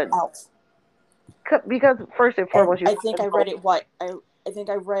do. I everything read else. because first and And foremost, you I think I read it. What I think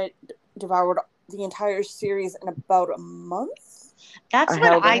I read devoured the entire series in about a month. That's I what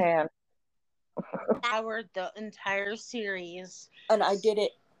held her I hand. devoured the entire series, And I did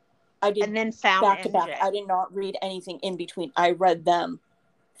it. I did and then found back to back. MJ. I did not read anything in between. I read them,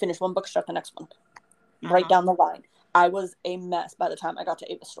 finished one book, start the next one, right down the line. I was a mess by the time I got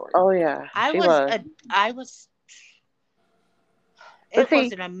to Ava's story. Oh yeah, I she was. But It see,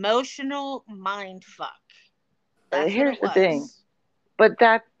 was an emotional mind fuck. That's what here's it the thing. was. But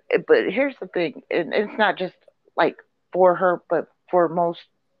here's the thing, and it's not just like for her, but for most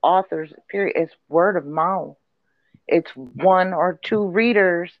authors. Period. It's word of mouth. It's one or two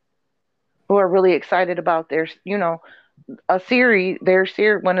readers who are really excited about their, a series,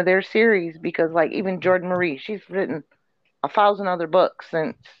 one of their series, because like even Jordan Marie, she's written 1,000 other books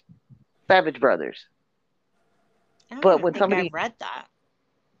since Savage Brothers. I don't But even when think somebody, I've read that.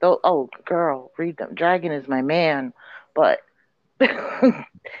 though, oh girl, read them. Dragon is my man. But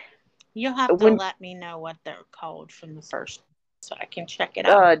You'll have to when let me know what they're called from the first, so I can check it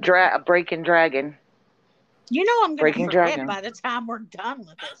out. Breaking Dragon, You know I'm gonna Breaking forget Dragon. by the time we're done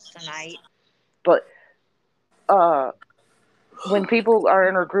with this tonight. But uh, when people are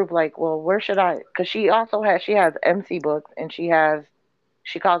in her group, like, well, where should I? Because she has MC books, and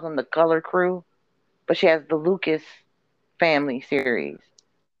she calls them the Color Crew, but she has the Lucas family series,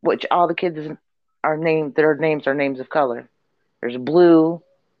 which all the kids are named. Their names are names of color. There's blue,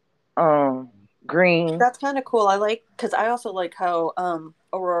 green. That's kind of cool. I like because I also like how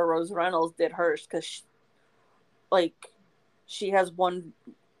Aurora Rose Reynolds did hers because she has one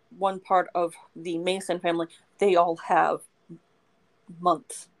part of the Mason family. They all have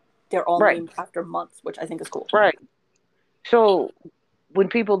months. They're all Right, named after months, which I think is cool. right. So when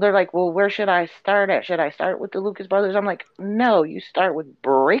they're like, well, where should I start at? Should I start with the Lucas brothers? I'm like, no, you start with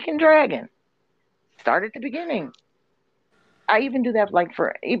Breaking Dragon. Start at the beginning. I even do that like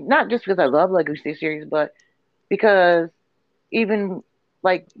for not just because I love Legacy series, but because even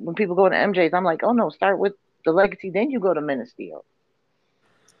like when people go to MJ's, I'm like, oh no, start with the Legacy, then you go to Men of Steel.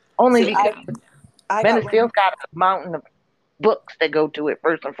 Only See, because I Men got of Steel's got a mountain of books that go to it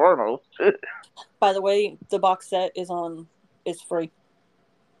first and foremost. By the way, the box set is free.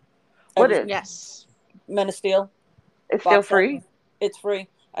 What is? Yes. Men of Steel. It's still free? Set, it's free.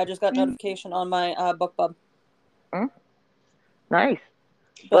 I just got notification on my BookBub. Nice.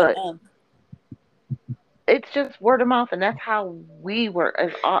 But it's just word of mouth, and that's how we were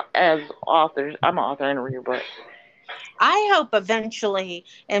as authors. I'm an author and a reader, but I hope eventually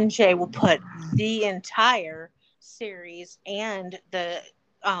MJ will put the entire series and the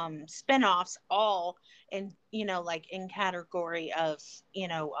spin-offs all in, like in category of,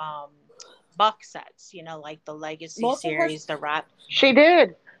 box sets, like the Legacy series, the Rat. She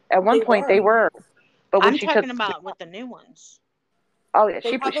did. At one point they were. But when I'm she talking about with the new ones. Oh yeah,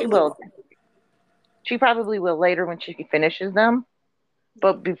 she will. She probably will later when she finishes them.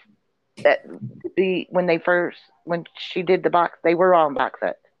 But when she did the box, they were all in box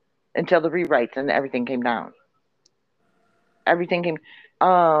sets until the rewrites and everything came down. Everything came.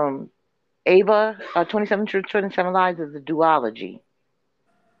 Ava, 27 Truths, 27 Lies is a duology.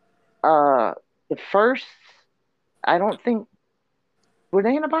 The first, I don't think, were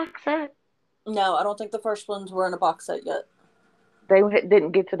they in a box set? No, I don't think the first ones were in a box set yet. They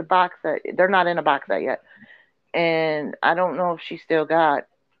didn't get to the box set. They're not in a box set yet. And I don't know if she still got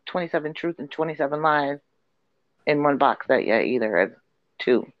 27 Truths and 27 Lies in one box set yet either, as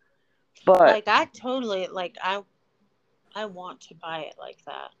two. But Like I totally like I want to buy it like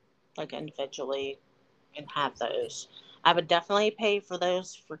that, like individually, and have those. I would definitely pay for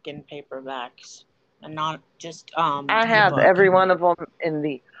those freaking paperbacks and not just I the have book. every one of them in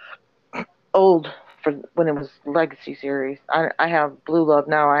the old for when it was Legacy series. I have Blue Love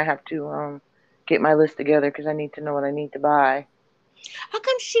now. I have to get my list together because I need to know what I need to buy. How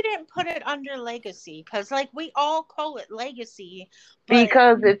come she didn't put it under Legacy? Because like we all call it Legacy, but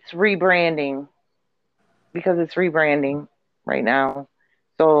Because it's rebranding. Because it's rebranding right now.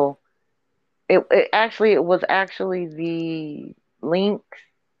 So it was actually the Lynx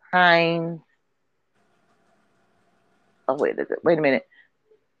Hines. Oh wait, is it? Wait a minute.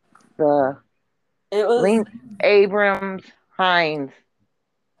 The It was Lynx Abrams Hines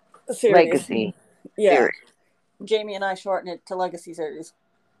a series. Legacy Yeah. series. Jamie and I shortened it to Legacy series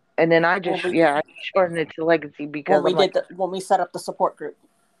And then I when shortened it to Legacy because I'm like, when we set up the support group.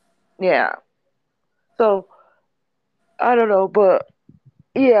 yeah. So I don't know, but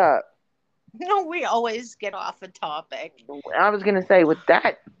yeah, no, we always get off a topic. I was gonna say with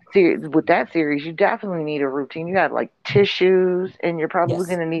that series, you definitely need a routine. You have like tissues, and you're probably Yes.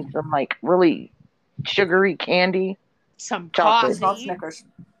 gonna need some like really sugary candy, Some chocolate. Just not coffee. Snickers.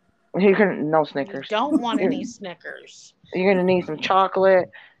 You're gonna no You Snickers. don't want You're, any Snickers. you're gonna need some chocolate.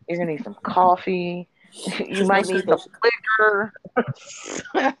 You're gonna need some coffee. You Just no might need some Snickers. liquor.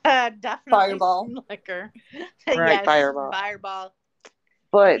 Definitely Fireball. Snicker. Right, Yes, Fireball. Fireball.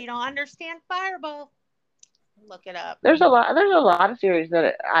 If But you don't understand Fireball, look it up. there's a lot of series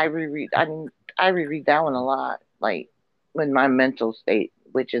that I reread. I reread that one a lot, like when my mental state,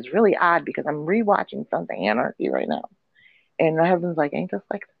 which is really odd because I'm rewatching Sons of Anarchy right now. And my husband's like, ain't this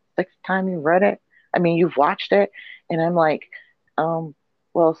like the sixth time you read it? I mean, you've watched it. And I'm like, um,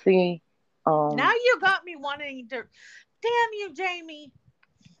 well, see, Now um, you got me wanting to. Damn you, Jamie.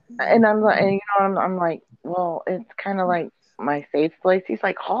 and I'm like, and, I'm like, well, it's kind of like my safe place. He's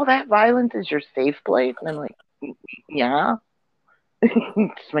like, all that violence is your safe place. And I'm like, yeah,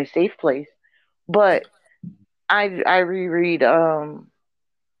 it's my safe place. But I reread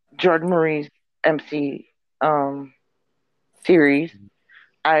Jordan Marie's MC um series.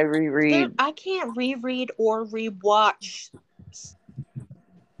 I reread I can't reread or rewatch.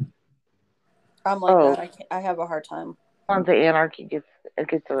 I'm like oh that. I have a hard time. Sons of Anarchy gets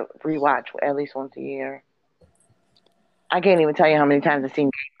a rewatch at least once a year. I can't even tell you how many times I've seen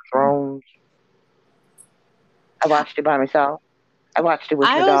Game of Thrones. I watched it by myself. I watched it with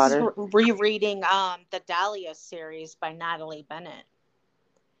my I was daughter. rereading the Dahlia series by Natalie Bennett,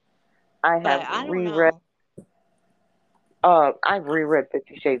 I have but I don't reread know. I've reread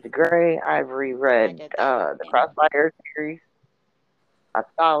 50 Shades of Grey. I've I reread did that. the Yeah. Crossfire series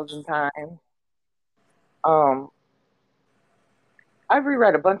 1,000 times. Um I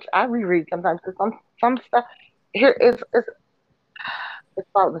reread a bunch. I reread sometimes because some stuff here is it's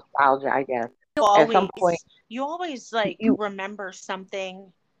about nostalgia, I guess. You At some point, always like you remember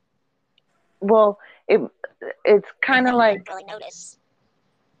something. well, it it's kind of That you like didn't really notice.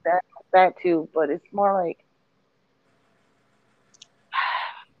 that too, but it's more like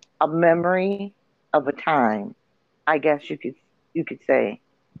a memory of a time. I guess you could say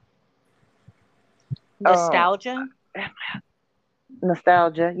uh, Nostalgia.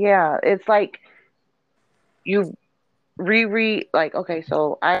 nostalgia. Yeah, it's like you reread. Like okay,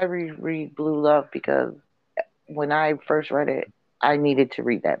 so I reread Blue Love because when I first read it, I needed to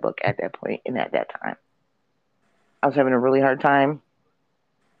read that book at that point and at that time. I was having a really hard time.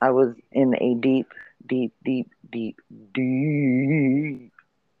 I was in a deep, deep, deep, deep, deep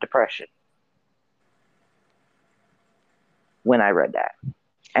depression when I read that.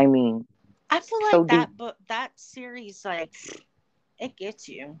 I mean, I feel so like deep. that book, that series, like it gets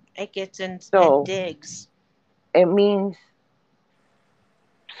you. It gets in. It So digs. it means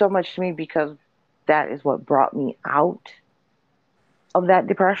so much to me because that is what brought me out of that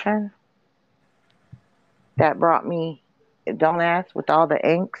depression. That brought me, don't ask, with all the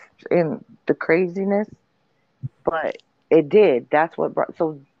angst and the craziness, but it did. That's what brought,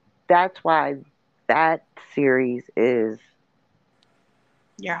 so that's why that series is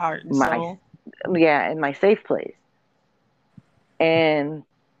Your heart and my, soul. yeah, in my safe place. And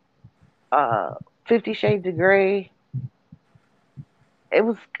 50 Shades of Grey, I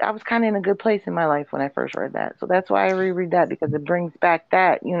was kind of in a good place in my life when I first read that. So that's why I reread that because it brings back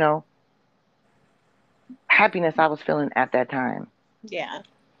that, happiness I was feeling at that time. Yeah,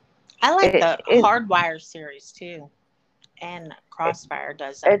 I like It, the it Hardwire series too, and Crossfire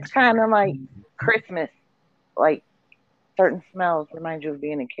does that it's too. kind of like Christmas, like certain smells remind you of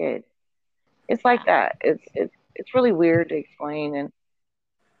being a kid. It's like Yeah. that. It's really weird to explain, and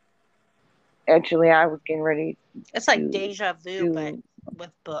Actually, I was getting ready It's like to deja vu, but do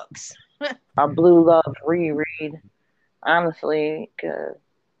with books. a Blue Love reread, honestly, because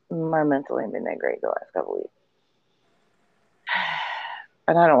my mental ain't been that great the last couple weeks.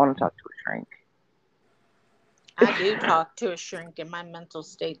 And I don't want to talk to a shrink. I do talk to a shrink, and my mental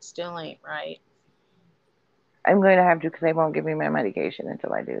state still ain't right. I'm going to have to because they won't give me my medication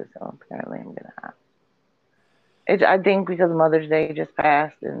until I do. So apparently, I'm going to have. I think because Mother's Day just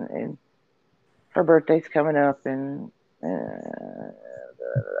passed and her birthday's coming up, and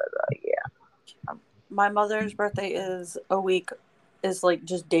yeah. My mother's birthday is like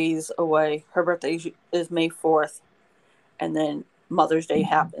just days away. Her birthday is May 4th, and then Mother's Day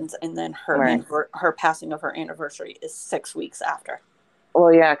happens, and then Right. her passing of her anniversary is 6 weeks after.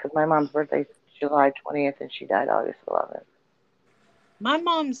 Well, yeah, because my mom's birthday's July 20th, and she died August 11th. My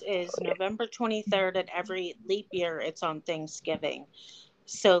mom's is November 23rd, and every leap year it's on Thanksgiving.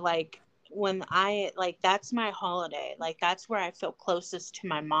 So, like, when that's my holiday. Like, that's where I feel closest to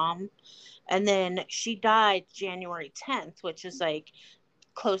my mom. And then she died January 10th, which is like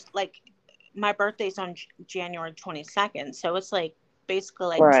close, like, my birthday's on January 22nd. So it's like basically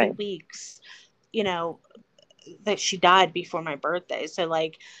like Right. 2 weeks, you know, that she died before my birthday. So,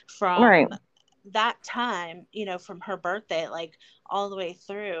 like, from Right. that time, from her birthday, like, all the way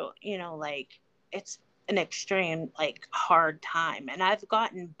through, like, it's an extreme, like, hard time. And I've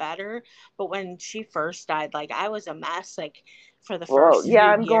gotten better, but when she first died, like, I was a mess, like, for the Well, first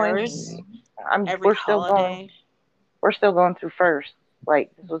yeah, few years, every we're still holiday. going through first.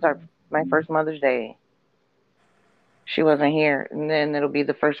 Like, this was my first Mother's Day. She wasn't here, and then it'll be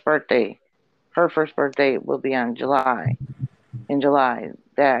the first birthday. Her first birthday will be in July.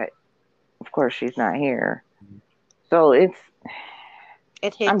 That, of course, she's not here. So it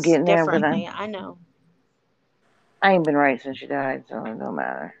hits I'm getting there, but differently. I know. I ain't been right since she died, so it don't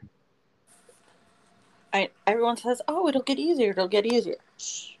matter. Everyone says, "Oh, it'll get easier. It'll get easier."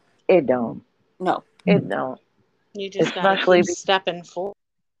 It don't. No, it don't. You just gotta keep stepping forward.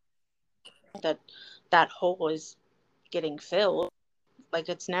 That hole is getting filled. Like,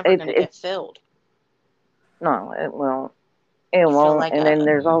 it's never gonna get filled. No, it won't. It won't. Like and then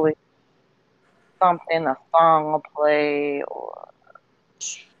there's always something, a song will play, or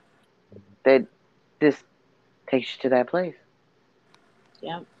that just takes you to that place.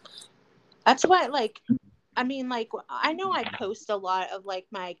 Yeah. That's why, like, I mean, like, I know I post a lot of, like,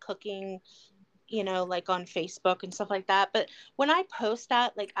 my cooking, like, on Facebook and stuff like that. But when I post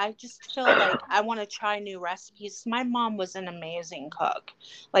that, like, I just feel like I want to try new recipes. My mom was an amazing cook.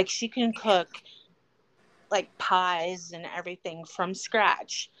 Like, she can cook, like, pies and everything from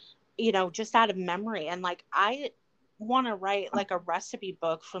scratch, just out of memory. And, like, I want to write, like, a recipe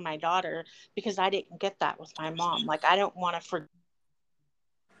book for my daughter because I didn't get that with my mom. Like, I don't want to forget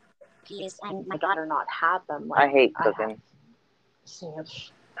and my daughter not have them. Like, I hate cooking.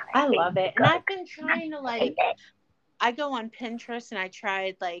 I love it. And I've been trying to, like, I go on Pinterest and I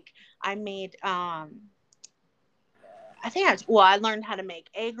tried, like, I made, I learned how to make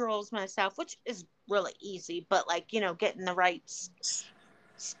egg rolls myself, which is really easy, but, like, getting the right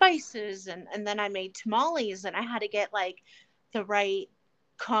spices, and then I made tamales, and I had to get, like, the right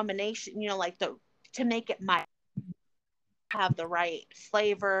combination, like, to make it have the right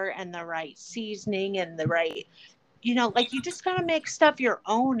flavor and the right seasoning and the right, like, you just gotta make stuff your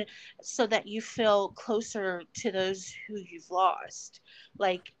own so that you feel closer to those who you've lost.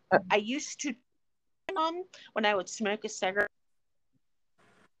 Like, I used to, when I would smoke a cigarette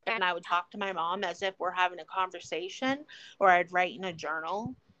and I would talk to my mom as if we're having a conversation, or I'd write in a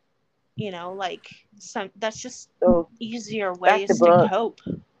journal, like, that's just easier ways to cope.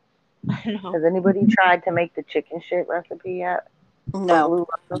 I know. Has anybody tried to make the chicken shit recipe yet? No.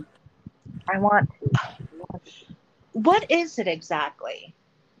 I want to. What is it exactly?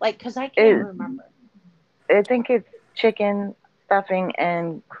 Like, because I can't remember. I think it's chicken stuffing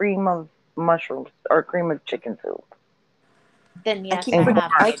and cream of mushrooms or cream of chicken soup. Then yes, I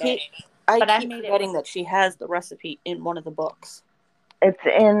keep forgetting that she has the recipe in one of the books. It's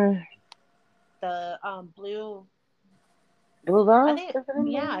in the Blue Love. I think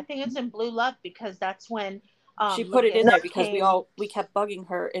it's in Blue Love, because that's when she put it in there because we kept bugging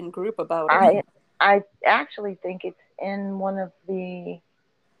her in group about it. I actually think it's in one of the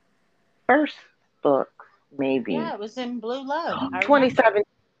first books, maybe. Yeah, it was in Blue Love. 27.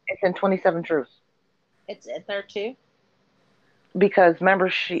 It's in 27 Truths. It's there too. Because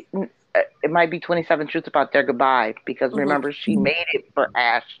remember, it might be 27 Truths about their goodbye. Because remember, she made it for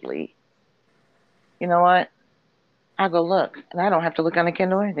Ashley. You know what? I'll go look, and I don't have to look on the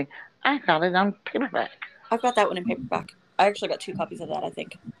Kindle or anything. I got it on paperback. I've got that one in paperback. I actually got 2 copies of that, I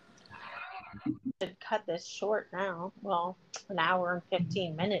think. should cut this short now. Well, an hour and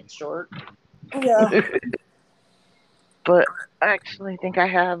 15 minutes short. Yeah. But I actually think I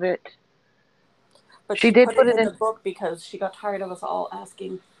have it. But She she did put put it it in in. the book because she got tired of us all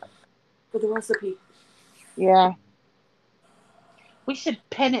asking for the recipe. Yeah. We should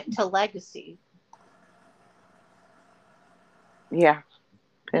pin it to legacy. Yeah.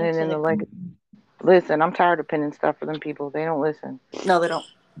 Pin it Into in the the leg. Listen, I'm tired of pinning stuff for them people. They don't listen. No, they don't.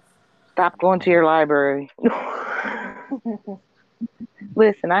 Stop going to your library.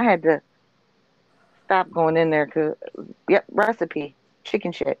 Listen, I had to stop going in there because, yep, recipe,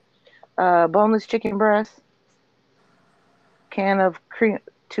 chicken shit. Boneless chicken breast, can of cream,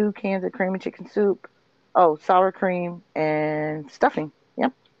 2 cans of creamy chicken soup. Oh, sour cream and stuffing.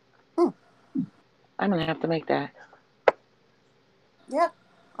 Yep. Hmm. I'm gonna have to make that. Yeah,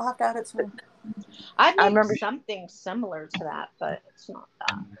 I'll have to add it soon. I'd I make remember. something similar to that, but it's not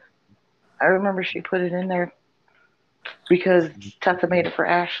that. I remember she put it in there because Tessa made it for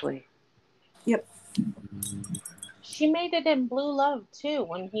Ashley. Yep. She made it in Blue Love too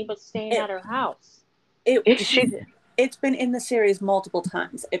when he was staying It, at her house. It's been in the series multiple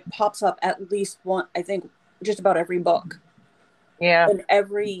times. It pops up at least one, I think, just about every book. Yeah. And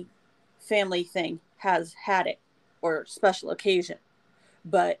every family thing has had it or special occasion.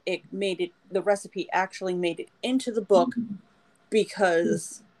 But the recipe actually made it into the book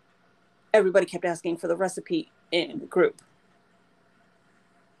because everybody kept asking for the recipe in group.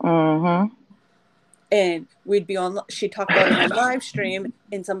 Mm-hmm. And she'd talk about it on live stream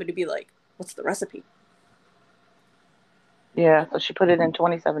and somebody would be like, what's the recipe? Yeah, so she put it in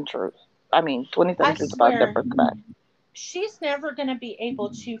 27 truths. 27 truths about Deborah's back. She's never going to be able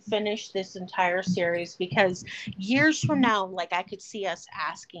to finish this entire series because years from now, like I could see us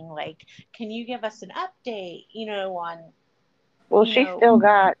asking, like, can you give us an update, on. Well, she still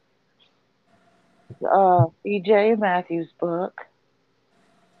got E.J. Matthews' book.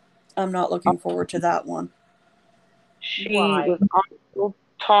 I'm not looking forward to that one. She was also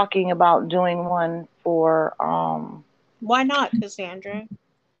talking about doing one for Why not, Cassandra?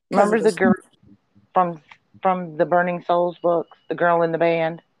 Remember the girl from the Burning Souls books, the girl in the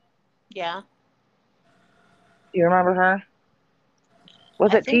band? Yeah. You remember her?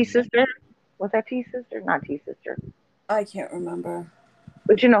 Was it T so. Sister? Was that T Sister? Not T Sister. I can't remember.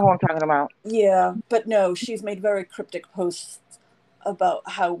 But you know who I'm talking about. Yeah, but no, she's made very cryptic posts about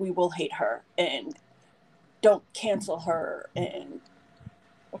how we will hate her and don't cancel her, and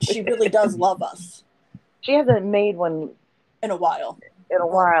she really does love us. She hasn't made one in a while.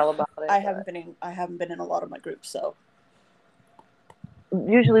 About it. I haven't been in a lot of my groups, so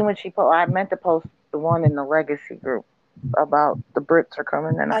usually when I meant to post the one in the Legacy group about the Brits are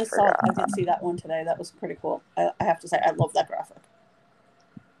coming, and I did see that one today. That was pretty cool. I have to say, I love that graphic.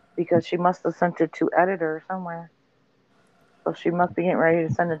 Because she must have sent it to editor somewhere. So she must be getting ready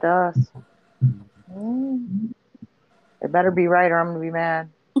to send it to us. It better be right or I'm going to be mad.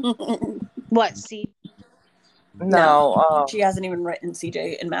 What, see? No. She hasn't even written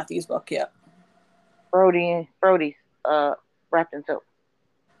CJ and Matthew's book yet. Brody's wrapped in soap.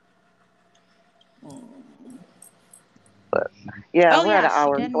 But yeah, we're at an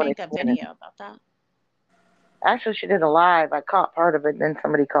hour. She did make a video about that. Actually, she did a live. I caught part of it, then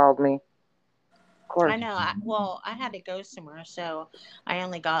somebody called me. Of course. I know. I had to go somewhere, so I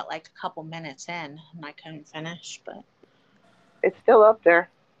only got like a couple minutes in, and I couldn't finish. But it's still up there.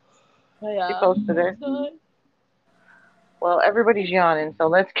 Yeah. She posted it. Well, everybody's yawning, so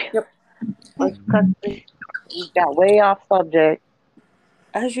let's cut this. We got way off subject.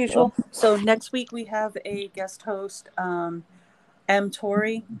 As usual. So next week we have a guest host, M.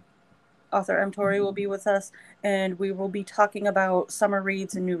 Torrey. Author M. Torrey will be with us, and we will be talking about summer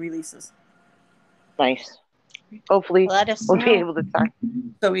reads and new releases. Nice. Hopefully, we'll be able to talk.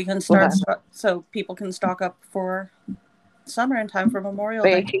 So we can so people can stock up for summer in time for Memorial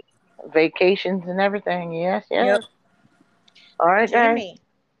Day. Vacations and everything. Yes. Yep. All right, Jamie.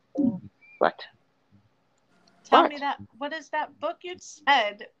 What? Tell me that. What is that book you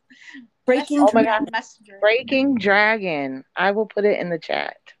said? Breaking Messenger. Breaking Dragon. I will put it in the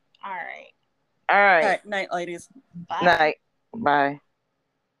chat. All right. All right. Night, ladies. Bye. Night. Bye.